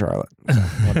justifying it for Charlotte. So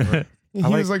whatever. He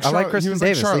was like Kristen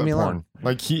Davis. Leave me alone.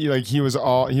 Like he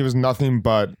was nothing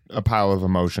but a pile of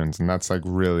emotions, and that's like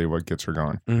really what gets her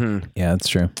going. Mm-hmm. Yeah, that's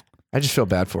true. I just feel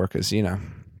bad for her because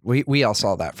we all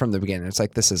saw that from the beginning. It's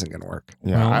like, this isn't going to work.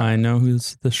 Yeah, well, I know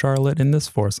who's the Charlotte in this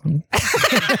foursome.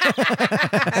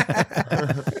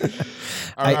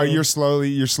 You're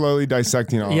slowly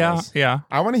dissecting all this. Yeah.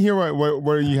 I want to hear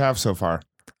what you have so far.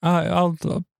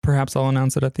 Perhaps I'll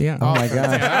announce it at the end. Oh my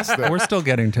god, we're still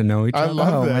getting to know each other. I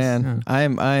love this. Man,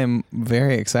 yeah. I'm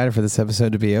very excited for this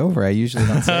episode to be over. I usually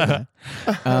don't say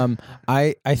that.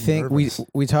 I think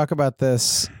we talk about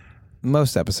this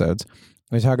most episodes.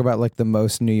 We talk about like the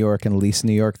most New York and least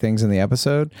New York things in the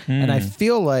episode. And I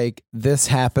feel like this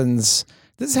is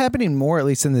happening more, at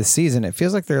least in this season. It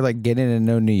feels like they're like getting to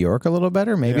know New York a little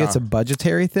better. Maybe it's a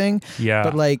budgetary thing. Yeah.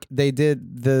 But like they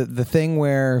did the thing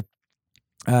where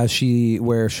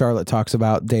where Charlotte talks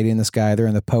about dating this guy. They're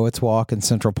in the Poets Walk in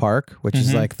Central Park, which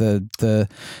is like the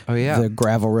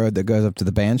gravel road that goes up to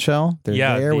the bandshell. They're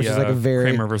there, which is like a very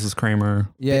Kramer versus Kramer.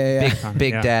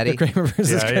 Big Daddy. The Kramer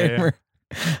versus Kramer.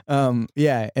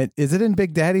 Is it in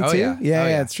Big Daddy too?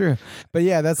 Yeah, it's true. But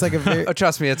yeah, that's like a very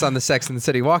trust me, it's on the Sex and the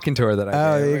City walking tour that I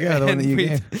Oh, there you go. The one that you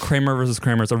gave. Kramer versus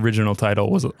Kramer's original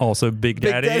title was also Big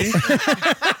Daddy.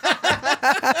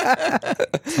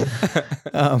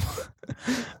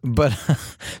 But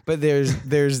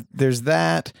there's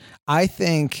that. I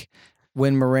think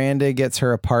when Miranda gets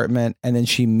her apartment and then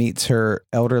she meets her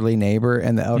elderly neighbor,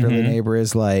 and the elderly neighbor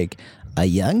is like, a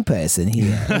young person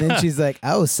here. And then she's like,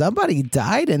 oh, somebody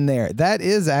died in there. That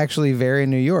is actually very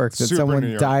New York, that Super someone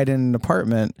New York. died in an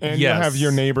apartment. And you have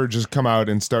your neighbor just come out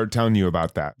and start telling you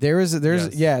about that. There's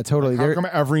yeah, totally. How come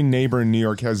every neighbor in New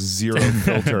York has zero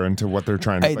filter into what they're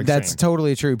trying to that's saying?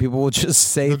 Totally true. People will just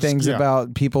say things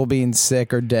about people being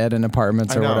sick or dead in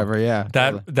apartments or whatever. Yeah.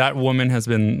 That woman has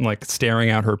been like staring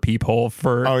out her peephole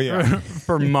for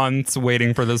for months,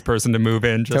 waiting for this person to move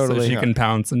in just so she can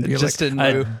pounce and be just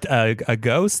like, a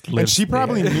ghost lives and she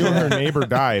probably knew her neighbor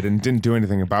died and didn't do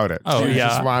anything about it. Oh, she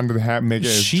just wanted to make it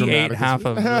as she dramatic ate half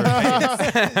of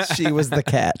her She was the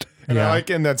cat. And I like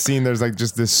in that scene, there's like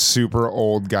just this super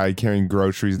old guy carrying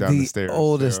groceries down the stairs. The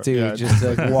oldest dude, just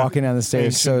like walking down the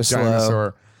stairs so slow.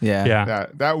 Dinosaur. Yeah.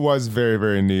 That was very,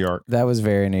 very New York. That was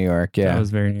very New York. Yeah. That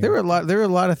was very New York. There were a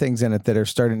lot of things in it that are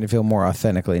starting to feel more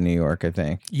authentically New York, I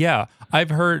think. Yeah. I've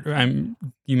heard,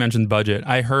 you mentioned budget.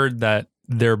 I heard that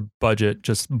their budget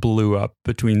just blew up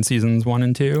between seasons 1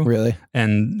 and 2. Really?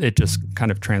 And it just kind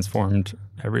of transformed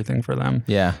everything for them.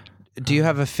 Yeah. Do you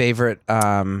have a favorite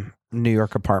New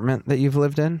York apartment that you've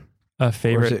lived in? A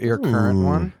favorite? Or is it your current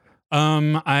one?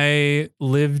 I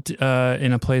lived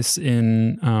in a place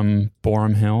in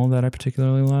Boerum Hill that I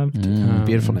particularly loved.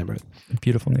 Beautiful neighborhood.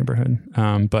 Beautiful neighborhood.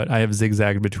 But I have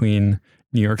zigzagged between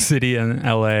New York City and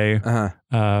LA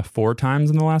 4 times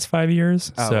in the last 5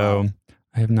 years. Wow.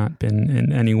 I have not been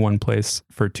in any one place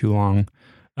for too long.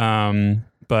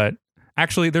 But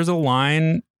actually, there's a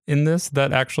line in this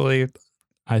that actually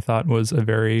I thought was a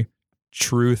very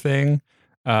true thing.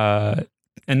 And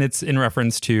it's in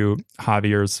reference to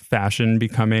Javier's fashion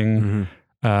becoming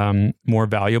more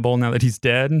valuable now that he's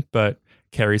dead. But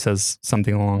Carrie says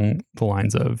something along the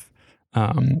lines of,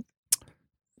 in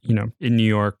New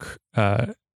York,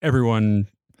 everyone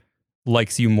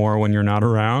likes you more when you're not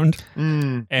around.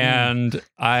 And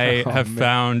I have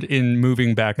found in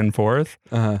moving back and forth,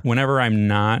 whenever I'm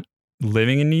not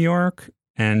living in New York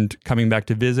and coming back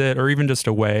to visit or even just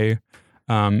away,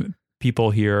 people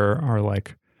here are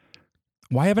like,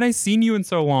 why haven't I seen you in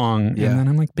so long? Yeah. And then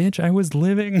I'm like, bitch, I was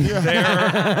living there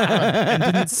and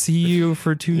didn't see you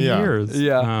for 2 years.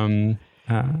 Yeah.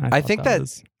 I think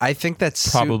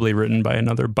that's probably written by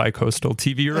another bi-coastal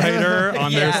TV writer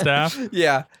on their staff.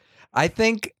 Yeah. I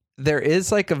think there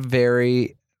is like a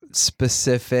very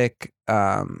specific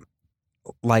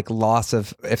like loss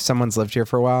of if someone's lived here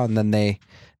for a while and then they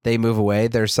move away.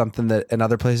 There's something that in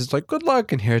other places like good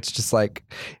luck, and here it's just like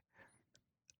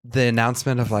the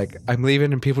announcement of like I'm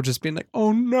leaving and people just being like,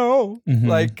 oh no.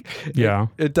 Like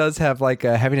it does have like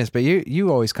a heaviness, but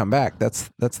you always come back. That's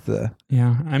the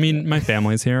I mean, my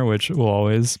family's here, which will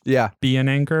always be an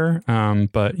anchor.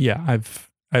 But yeah,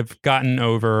 I've gotten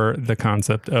over the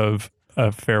concept of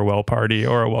a farewell party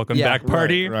or a welcome back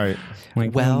party. Right.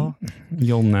 Like, well,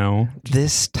 you'll know.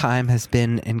 This time has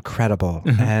been incredible.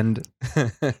 And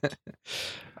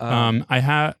I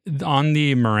had on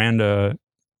the Miranda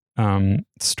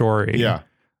story. Yeah.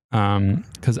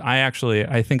 Because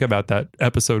I think about that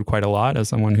episode quite a lot as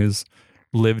someone who's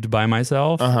lived by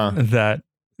myself, that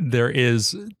there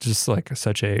is just like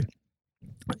such a,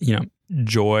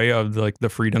 joy of like the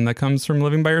freedom that comes from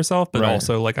living by yourself, but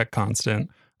also like a constant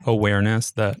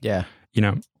awareness that,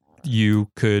 you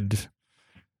could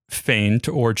faint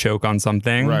or choke on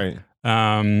something. Right.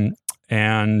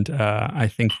 And I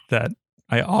think that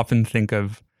I often think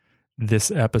of this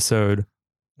episode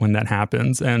when that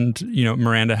happens. And,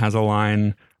 Miranda has a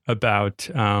line about,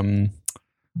 not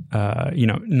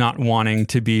wanting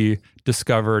to be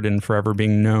discovered and forever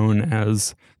being known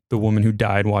as the woman who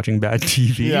died watching bad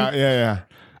TV. Yeah.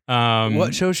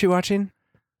 What show is she watching?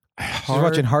 She's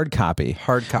watching Hard Copy.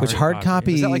 Which Hard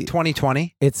Copy was that like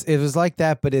 2020? It was like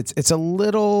that, but it's a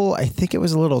little. I think it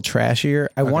was a little trashier.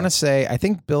 I want to say I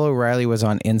think Bill O'Reilly was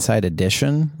on Inside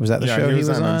Edition. Was that the show he was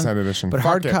on? Inside Edition. But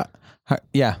Hard Copy.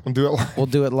 Yeah, we'll do it live. We'll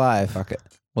do it live. Fuck it.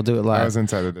 We'll do it live. I was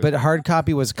Inside Edition. But Hard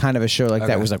Copy was kind of a show like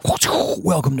that. It was like,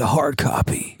 welcome to Hard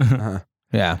Copy.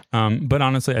 Yeah. But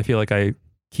honestly, I feel like I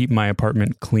keep my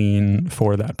apartment clean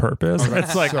for that purpose. Oh, that's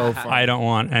It's like, so fun. I don't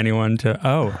want anyone to,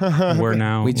 we're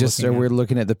now. We're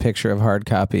looking at the picture of hard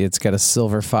copy. It's got a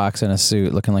silver fox in a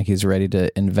suit looking like he's ready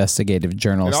to investigative It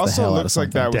journalist the also hell out of looks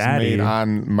like something. that was Daddy. made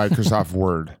on Microsoft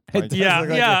Word. Like, Yeah,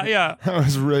 yeah. that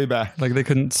was really bad. Like they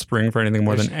couldn't spring for anything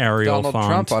more than Arial Donald font.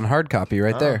 Trump on hard copy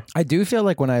right there. I do feel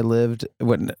like when I lived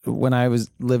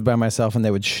lived by myself and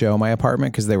they would show my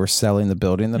apartment because they were selling the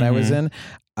building that I was in,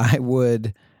 I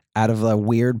would, out of a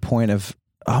weird point of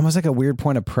almost like a weird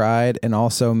point of pride and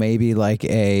also maybe like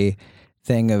a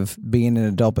thing of being an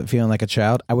adult but feeling like a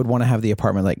child, I would want to have the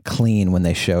apartment like clean when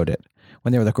they showed it.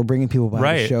 When they were like, we're bringing people by to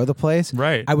Right. show the place.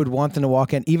 Right. I would want them to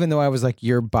walk in, even though I was like,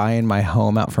 you're buying my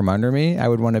home out from under me. I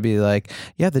would want to be like,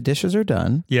 yeah, the dishes are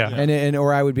done. Yeah. And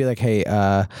or I would be like, hey,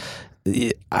 I'm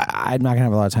not gonna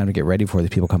have a lot of time to get ready before the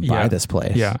people come by Yeah. this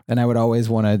place. Yeah. And I would always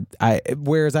want to.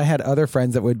 Whereas I had other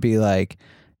friends that would be like,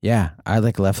 yeah, I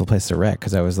like left the place to wreck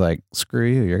because I was like, screw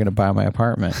you, you're gonna buy my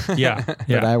apartment. Yeah. But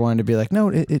Yeah. I wanted to be like, no,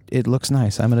 it looks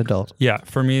nice. I'm an adult. Yeah.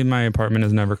 For me, my apartment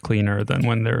is never cleaner than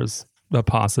when there's a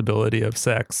possibility of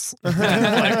sex.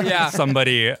 Like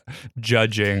somebody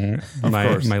judging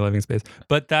my living space.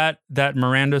 But that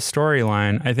Miranda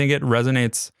storyline, I think it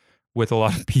resonates with a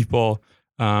lot of people.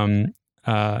 And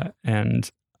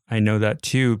I know that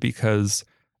too because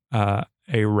a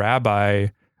rabbi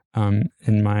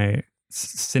in my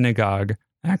synagogue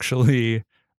actually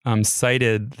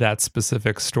cited that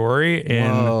specific story in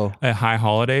Whoa. a high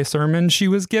holiday sermon she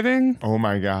was giving. Oh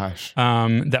my gosh.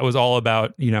 That was all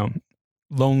about,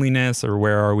 loneliness or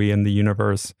where are we in the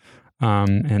universe.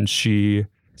 And she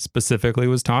specifically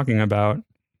was talking about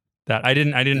that. I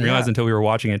didn't realize until we were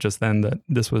watching it just then that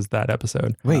this was that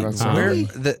episode. Wait, that's Where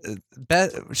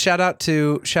really- shout out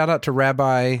to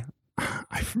Rabbi.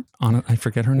 I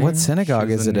forget her name. What synagogue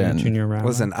She was is it a in? Junior rabbi.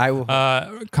 Listen,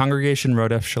 Congregation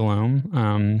Rodef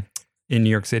Shalom in New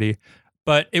York City.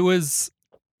 But it was,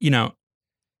 I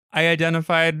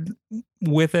identified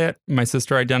with it. My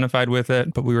sister identified with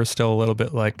it, but we were still a little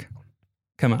bit like,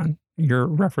 come on, you're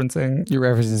referencing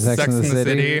Sex in and the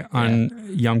City on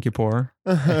Yom Kippur.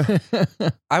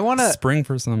 I want to. Spring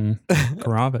for some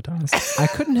gravitas. I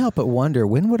couldn't help but wonder,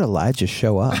 when would Elijah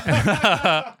show up?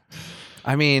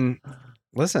 I mean,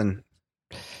 listen,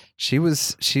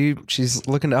 she's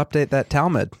looking to update that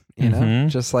Talmud, Mhm.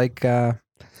 just like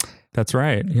That's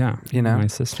right. Yeah. My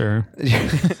sister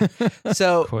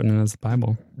So quoting it as the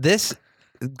Bible. this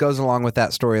goes along with that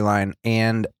storyline,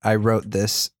 and I wrote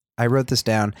this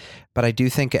down, but I do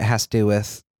think it has to do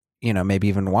with, maybe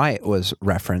even why it was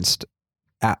referenced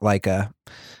at like a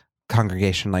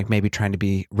congregation, like maybe trying to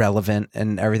be relevant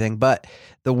and everything. But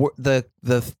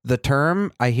the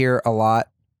term I hear a lot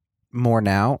more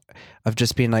now of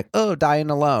just being like, oh, dying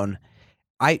alone.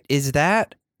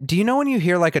 Do you know when you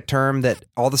hear like a term that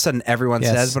all of a sudden everyone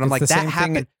says, but I'm like, that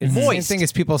happened. It's the same Moist. thing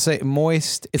as people say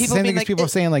moist. It's People the same being thing as like, people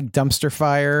saying like dumpster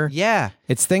fire. Yeah.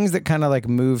 It's things that kind of like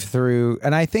move through.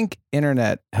 And I think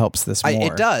internet helps this more.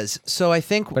 It does. So I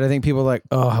think, But I think people are like,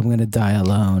 oh, I'm going to die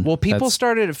alone. well, people That's-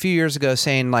 started a few years ago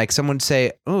saying like, someone would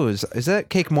say, oh, is that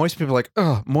cake moist? People are like,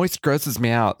 oh, moist grosses me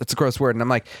out. It's a gross word. And I'm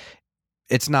like,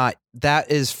 it's not.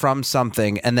 That is from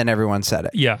something. And then everyone said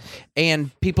it. Yeah. And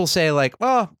people say like,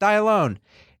 oh, die alone.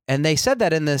 And they said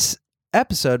that in this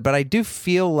episode, but I do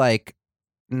feel like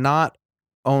not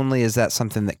only is that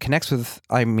something that connects with,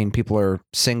 people are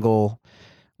single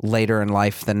later in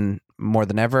life than more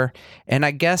than ever. And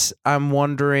I guess I'm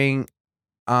wondering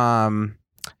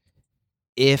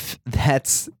if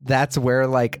that's where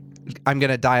like I'm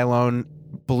going to die alone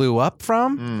blew up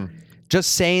from.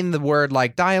 Just saying the word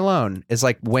like die alone is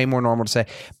like way more normal to say.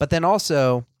 But then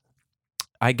also,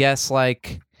 I guess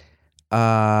like,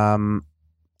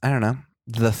 I don't know,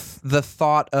 the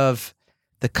thought of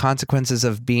the consequences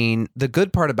of being the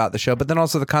good part about the show, but then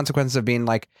also the consequences of being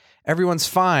like, everyone's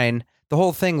fine. The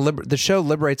whole thing, the show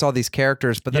liberates all these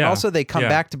characters, but then also they come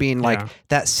back to being like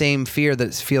that same fear that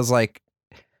it feels like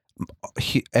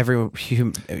every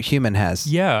human has.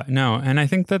 Yeah, no. And I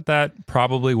think that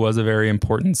probably was a very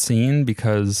important scene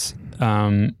because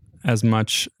as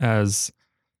much as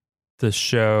the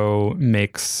show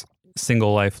makes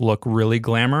single life look really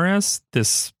glamorous,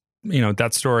 this,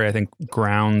 that story I think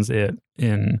grounds it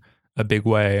in a big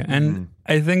way. And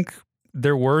I think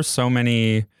there were so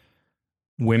many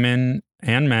women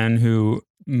and men who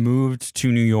moved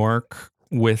to New York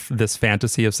with this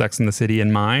fantasy of Sex and the City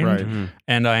in mind. Right.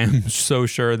 And I am so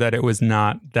sure that it was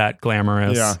not that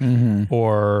glamorous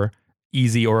or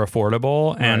easy or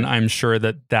affordable. And I'm sure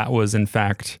that was in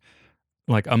fact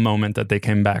like a moment that they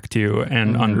came back to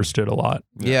and understood a lot,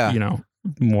 Yeah.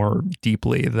 more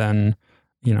deeply than,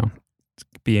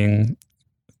 being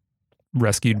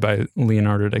rescued by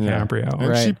Leonardo DiCaprio. And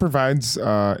Right. she provides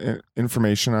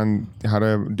information on how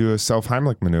to do a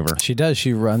self-Heimlich maneuver. She does.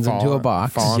 She runs into a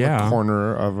box. Fall in Yeah. the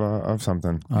corner of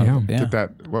something. Yeah. Get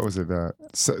that. What was it?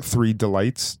 3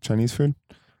 delights Chinese food.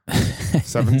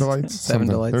 7 delights. Seven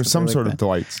delights, There's some something sort like of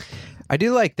delights. I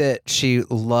do like that she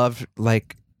loved,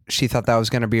 like, she thought that was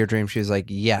going to be her dream. She was like,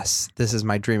 yes, this is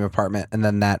my dream apartment. And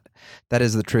then that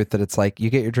is the truth, that it's like you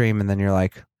get your dream and then you're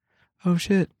like, oh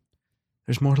shit,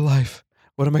 there's more to life.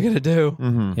 What am I going to do?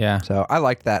 Mm-hmm. Yeah. So I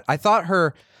liked that. I thought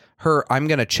her I'm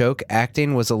going to choke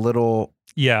acting was a little,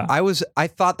 Yeah. I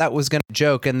thought that was going to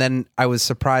joke. And then I was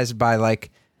surprised by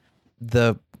like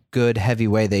the good heavy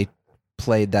way they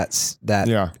played that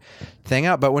thing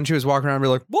out. But when she was walking around, be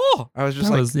like, whoa, I was just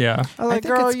That like, was, yeah. I was like,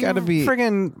 think girl, it's you gotta be-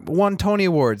 friggin' won Tony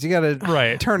Awards. You got to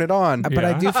Right. turn it on. But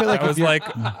I do feel like I was like,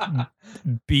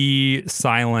 be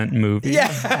silent movie.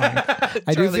 Yeah.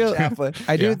 I do Charlie feel. Chaplin.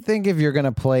 I do Yeah. think if you're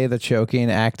gonna play the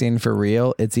choking acting for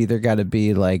real, it's either got to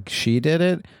be like she did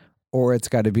it, or it's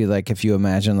got to be like if you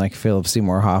imagine like Philip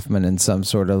Seymour Hoffman in some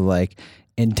sort of like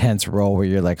intense role where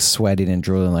you're like sweating and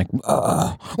drooling, like.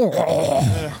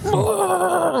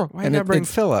 Why not bring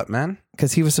Phil up, man?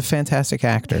 Because he was a fantastic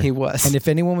actor. He was. And if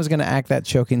anyone was going to act that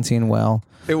choking scene well,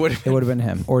 it would it would have been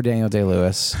him or Daniel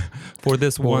Day-Lewis. For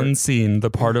this one scene, the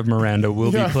part of Miranda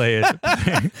will be played.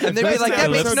 And they'd be like,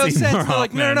 that makes no sense. They're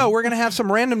like, no, we're going to have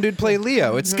some random dude play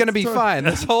Leo. It's going to be fine.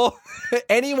 This whole,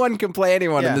 anyone can play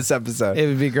anyone in this episode. It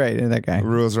would be great in that guy.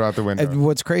 Rules are out the window. And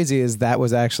what's crazy is that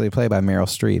was actually played by Meryl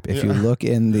Streep. If you look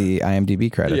in the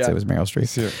IMDb credits, it was Meryl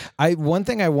Streep. One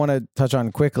thing I want to touch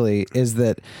on quickly is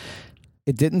that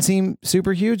it didn't seem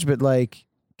super huge, but like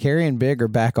Carrie and Big are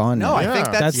back on now. No, I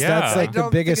think that's Yeah. like I the don't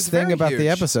think biggest it's thing very about the huge.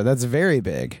 episode. That's very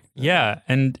big. Yeah,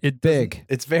 and it Big.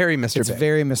 It's very Mr. It's Big.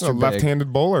 very Mr. a Big.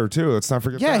 left-handed bowler too. Let's not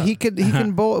forget. Yeah, that. he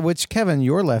can bowl. Which Kevin,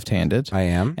 you're left-handed. I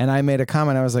am. And I made a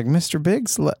comment. I was like, Mr.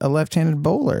 Big's a left-handed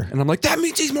bowler. And I'm like, that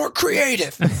means he's more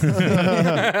creative.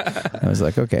 I was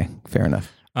like, okay, fair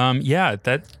enough. yeah,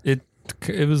 it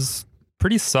was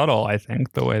pretty subtle, I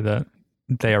think, the way that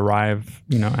they arrive,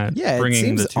 at Yeah, it bringing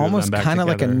seems the two almost of them back kind of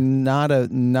like together.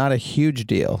 not a huge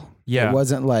deal. Yeah. It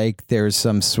wasn't like there's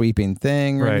some sweeping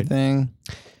thing or Right. anything.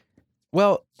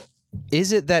 Well,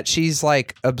 is it that she's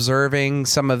like observing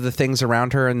some of the things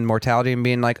around her and mortality and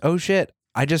being like, oh shit,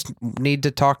 I just need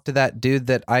to talk to that dude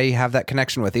that I have that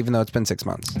connection with, even though it's been 6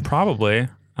 months? Probably.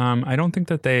 I don't think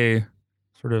that they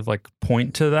sort of like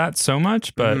point to that so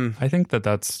much, but I think that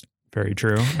that's very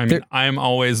true. I mean, I'm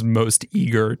always most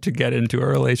eager to get into a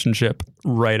relationship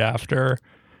right after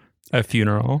a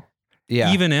funeral.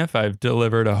 Yeah. Even if I've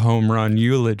delivered a home run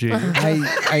eulogy. One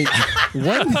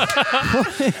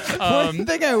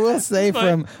thing I will say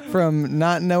from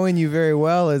not knowing you very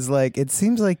well is like it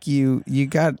seems like you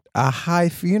got a high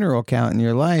funeral count in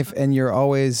your life, and you're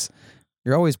always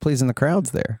pleasing the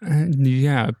crowds there.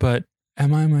 Yeah, but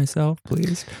am I myself,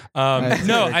 please?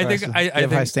 No, I think You I have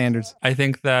high think standards. I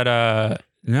think that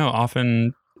no,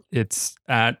 often it's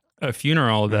at a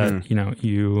funeral that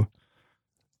you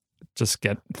just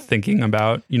get thinking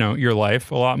about your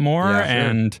life a lot more, Yeah, sure.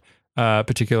 and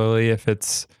particularly if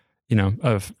it's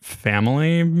a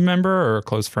family member or a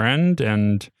close friend,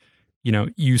 and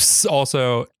you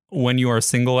also, when you are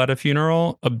single at a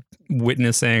funeral,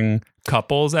 witnessing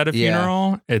couples at a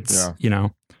funeral, it's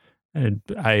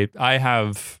I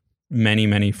have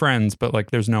many friends, but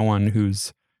like there's no one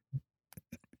whose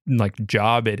like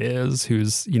job it is,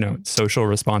 whose social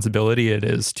responsibility it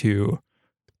is to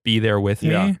be there with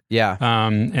me. Yeah.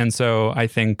 And so I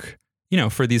think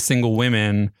for these single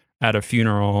women at a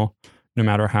funeral, no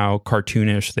matter how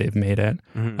cartoonish they've made it,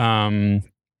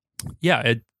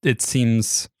 it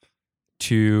seems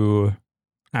to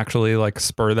actually like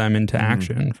spur them into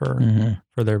action for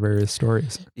their various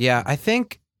stories. Yeah, I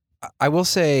think I will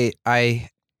say I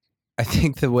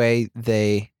think the way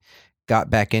they got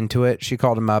back into it, she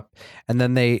called him up and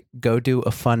then they go do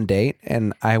a fun date,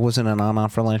 and I was in an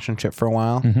on-off relationship for a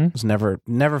while. It was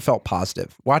never felt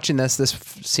positive. Watching this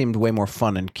seemed way more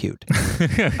fun and cute.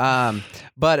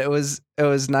 But it was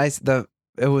nice.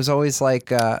 It was always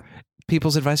like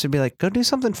people's advice would be like, go do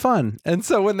something fun. And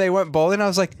so when they went bowling, I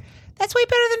was like, that's way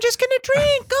better than just getting a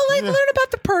drink. Go learn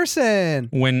about the person.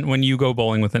 When you go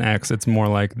bowling with an ex, it's more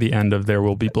like the end of There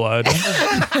Will Be Blood.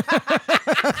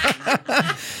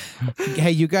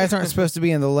 Hey, you guys aren't supposed to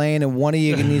be in the lane, and one of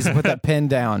you needs to put that pin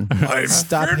down.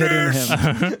 Stop hitting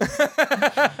him.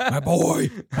 My boy.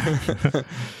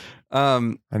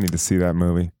 I need to see that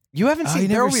movie. You haven't seen you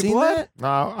There never Will Be seen Blood? that? No,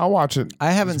 I'll watch it.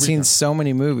 I haven't seen so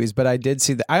many movies, but I did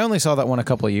see that. I only saw that one a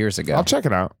couple of years ago. I'll check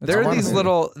it out. There are these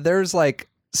little, there's like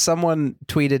someone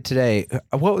tweeted today.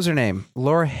 What was her name?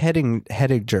 Laura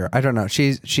Hedinger. I don't know.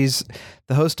 She's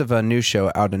the host of a news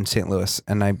show out in St. Louis,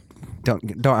 and I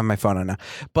don't have my phone on now.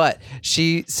 But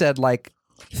she said like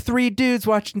 3 dudes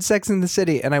watching Sex in the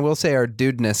City, and I will say our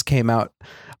dudeness came out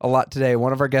a lot today.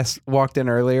 One of our guests walked in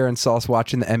earlier and saw us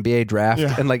watching the NBA draft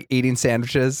and like eating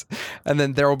sandwiches, and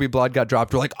then There Will Be Blood got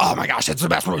dropped. We're like, oh my gosh, it's the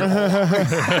best movie.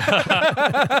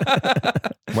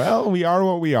 Well, we are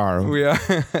what we are. We are.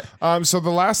 So the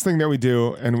last thing that we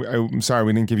do, and I'm sorry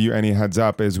we didn't give you any heads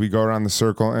up, is we go around the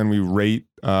circle and we rate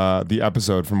the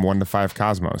episode from 1 to 5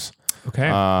 Cosmos. Okay.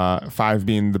 5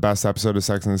 being the best episode of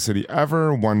Sex in the City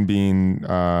ever, 1 being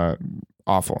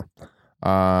awful.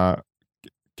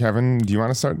 Kevin, do you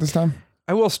want to start this time?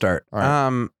 I will start. All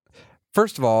right.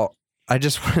 First of all, I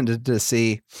just wanted to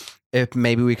see if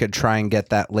maybe we could try and get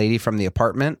that lady from the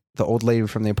apartment, the old lady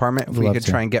from the apartment, if we could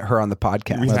try and get her on the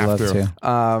podcast. We I'd have love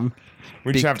to.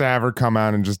 We just have to have her come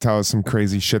out and just tell us some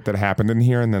crazy shit that happened in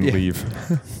here and then leave.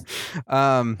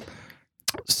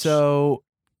 So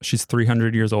She's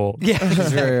 300 years old. yeah,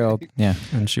 She's very old. Yeah.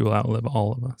 And she will outlive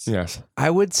all of us. Yes.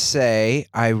 I would say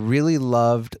I really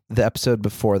loved the episode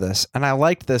before this, and I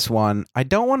liked this one. I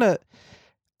don't want to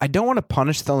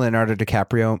punish the Leonardo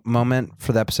DiCaprio moment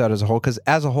for the episode as a whole, because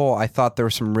as a whole, I thought there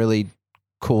was some really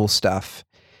cool stuff.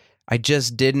 I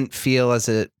just didn't feel as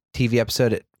a TV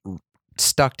episode it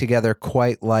stuck together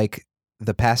quite like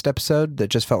the past episode that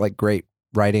just felt like great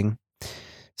writing.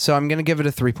 So I'm going to give it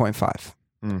a 3.5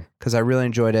 because I really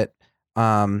enjoyed it.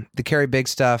 The Carrie Big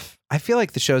stuff, I feel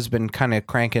like the show's been kind of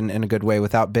cranking in a good way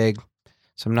without Big,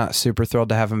 so I'm not super thrilled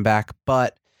to have him back,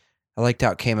 but I liked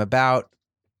how it came about.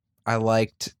 I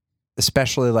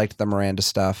especially liked the Miranda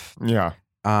stuff. Yeah.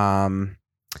 And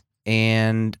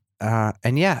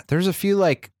yeah, there's a few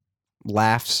like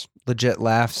laughs, legit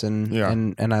laughs,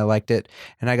 and I liked it.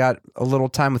 And I got a little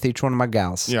time with each one of my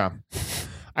gals. Yeah.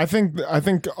 I think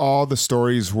all the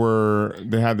stories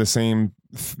they had the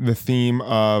theme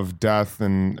of death,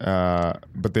 and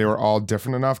but they were all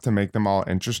different enough to make them all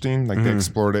interesting. Like they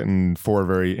explored it in 4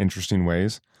 very interesting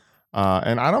ways.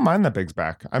 And I don't mind that Big's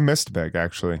back. I missed Big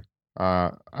actually.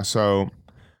 So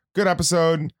good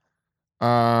episode.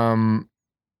 I am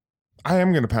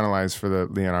going to penalize for the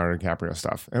Leonardo DiCaprio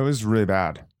stuff. It was really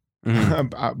bad.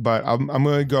 But I'm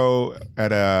going to go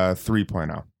at a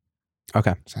 3.0.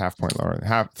 Okay. It's a half point lower.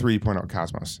 3.0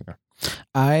 Cosmos. Yeah.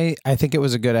 I think it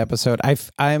was a good episode.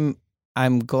 I'm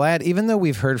glad, even though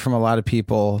we've heard from a lot of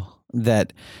people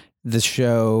that the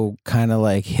show kind of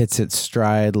like hits its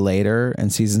stride later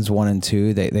in seasons 1 and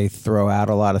 2. They throw out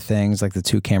a lot of things like the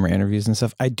 2 camera interviews and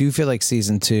stuff. I do feel like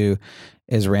season 2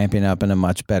 is ramping up in a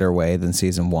much better way than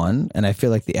season 1. And I feel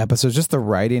like the episodes, just the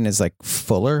writing is like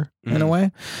fuller in a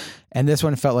way. And this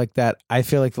one felt like that. I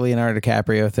feel like the Leonardo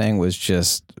DiCaprio thing was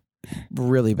just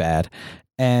really bad.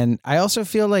 And I also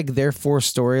feel like their 4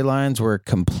 storylines were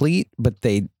complete, but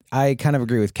I kind of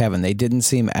agree with Kevin. They didn't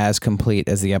seem as complete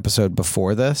as the episode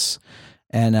before this.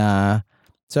 And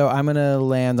so I'm going to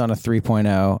land on a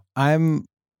 3.0.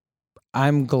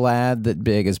 I'm glad that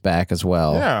Big is back as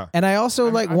well. Yeah. And I also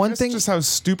one thing, just how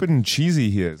stupid and cheesy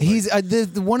he is. He's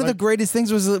one of the greatest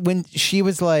things was when she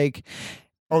was like,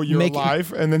 "Oh, you're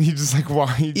alive," and then he just like,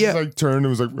 why? He just like turned and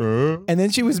was like, And then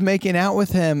she was making out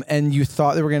with him, and you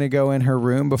thought they were going to go in her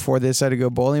room before they decided to go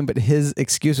bowling, but his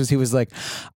excuse was he was like,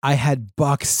 "I had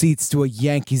box seats to a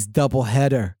Yankees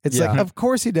doubleheader." It's like, of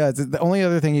course he does. The only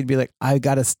other thing he'd be like, "I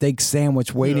got a steak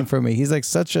sandwich waiting for me." He's like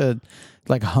such a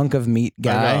hunk of meat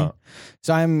guy.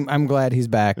 So I'm glad he's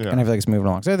back, and I feel like it's moving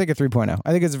along. So I think a 3.0.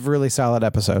 I think it's a really solid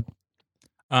episode.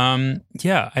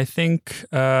 Yeah, I think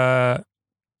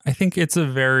it's a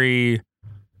very,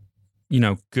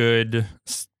 good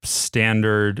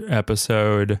standard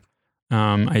episode.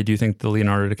 I do think the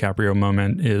Leonardo DiCaprio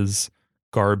moment is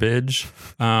garbage.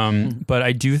 But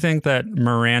I do think that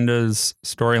Miranda's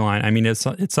storyline, I mean, it's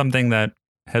something that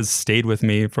has stayed with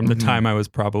me from the time I was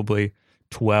probably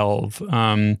 12.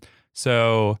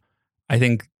 So I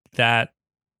think that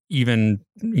even,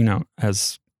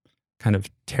 as kind of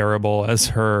terrible as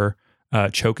her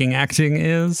choking acting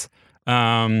is,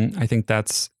 I think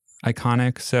that's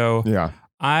iconic. So yeah,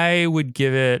 I would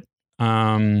give it,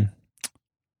 I'm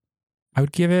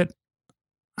going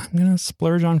to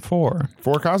splurge on 4.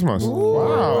 4 Cosmos.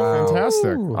 Wow.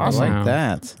 Fantastic. Awesome. I like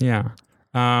that. Yeah.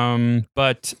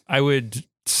 But I would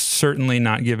certainly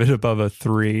not give it above a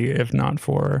 3 if not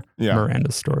for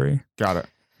Miranda's story. Got it.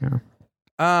 Yeah.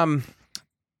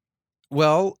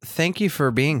 Well, thank you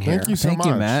for being here. Thank you so much.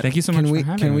 Thank you, Matt. Thank you so much for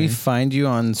having me. Can we find you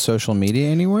on social media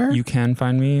anywhere? You can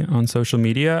find me on social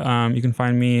media. You can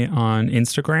find me on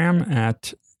Instagram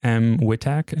at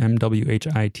Whitak,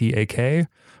 MWHITAK,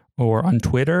 or on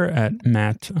Twitter at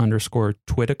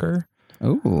Matt_Whitaker.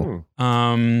 Ooh.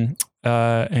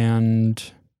 And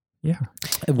yeah.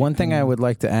 One thing I would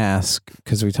like to ask,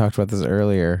 because we talked about this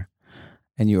earlier,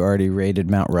 and you already rated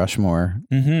Mount Rushmore.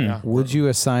 Mm-hmm. Yeah. Would you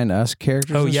assign us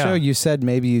characters in the show? You said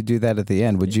maybe you do that at the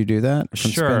end. Would you do that?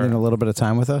 From Sure. Spending a little bit of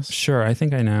time with us? Sure, I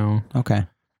think I know. Okay.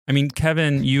 I mean,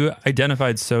 Kevin, you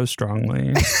identified so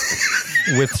strongly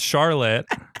with Charlotte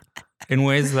in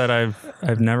ways that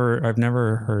I've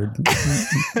never heard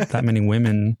that many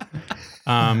women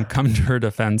come to her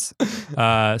defense.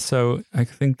 So I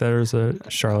think there's a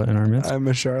Charlotte in our midst. I'm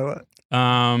a Charlotte.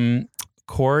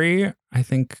 Corey, I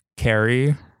think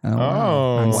Carrie.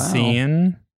 Oh, I'm wow.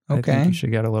 seeing. I Okay. think you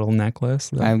should get a little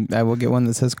necklace. I will get one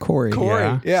that says Corey.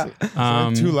 Yeah. There's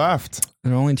only 2 left.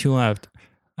 There are only 2 left.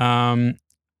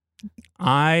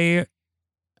 I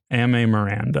am a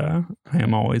Miranda. I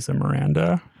am always a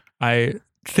Miranda. I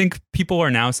think people are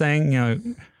now saying,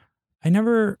 I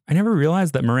never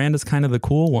realized that Miranda's kind of the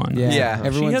cool one. Yeah. Yeah. She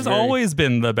Everyone's has very- always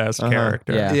been the best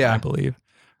character, Yeah. I believe.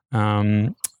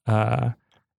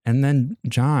 And then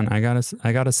John, I gotta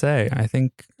say, I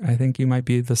think you might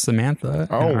be the Samantha.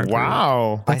 in our Oh, group.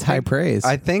 wow. That's high praise.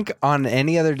 I think on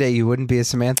any other day you wouldn't be a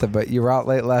Samantha, but you were out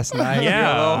late last night. Yeah. You're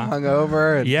a little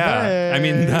hungover. And Yeah, I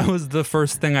mean Hey. that was the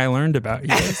first thing I learned about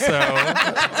you. So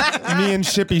Me and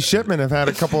Shippy Shipman have had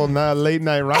a couple of late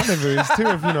night rendezvous too,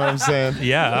 if you know what I'm saying.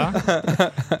 yeah,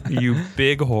 you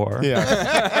big whore.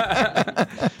 Yeah.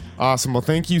 Awesome. Well,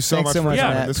 thank you so Thanks much so for much,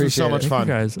 coming. Matt. This was so Appreciate much it. fun.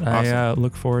 You guys, Awesome. I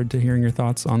look forward to hearing your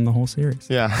thoughts on the whole series.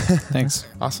 Yeah. Thanks.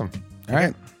 Awesome. All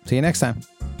right. See you next time.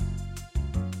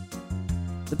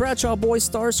 The Bradshaw Boys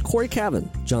stars Corey Cavan,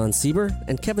 John Sieber,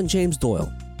 and Kevin James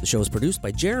Doyle. The show is produced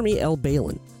by Jeremy L.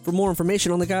 Balin. For more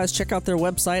information on the guys, check out their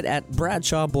website at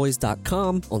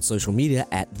bradshawboys.com, on social media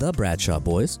at The Bradshaw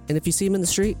Boys, and if you see them in the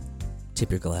street, tip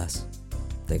your glass.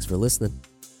 Thanks for listening.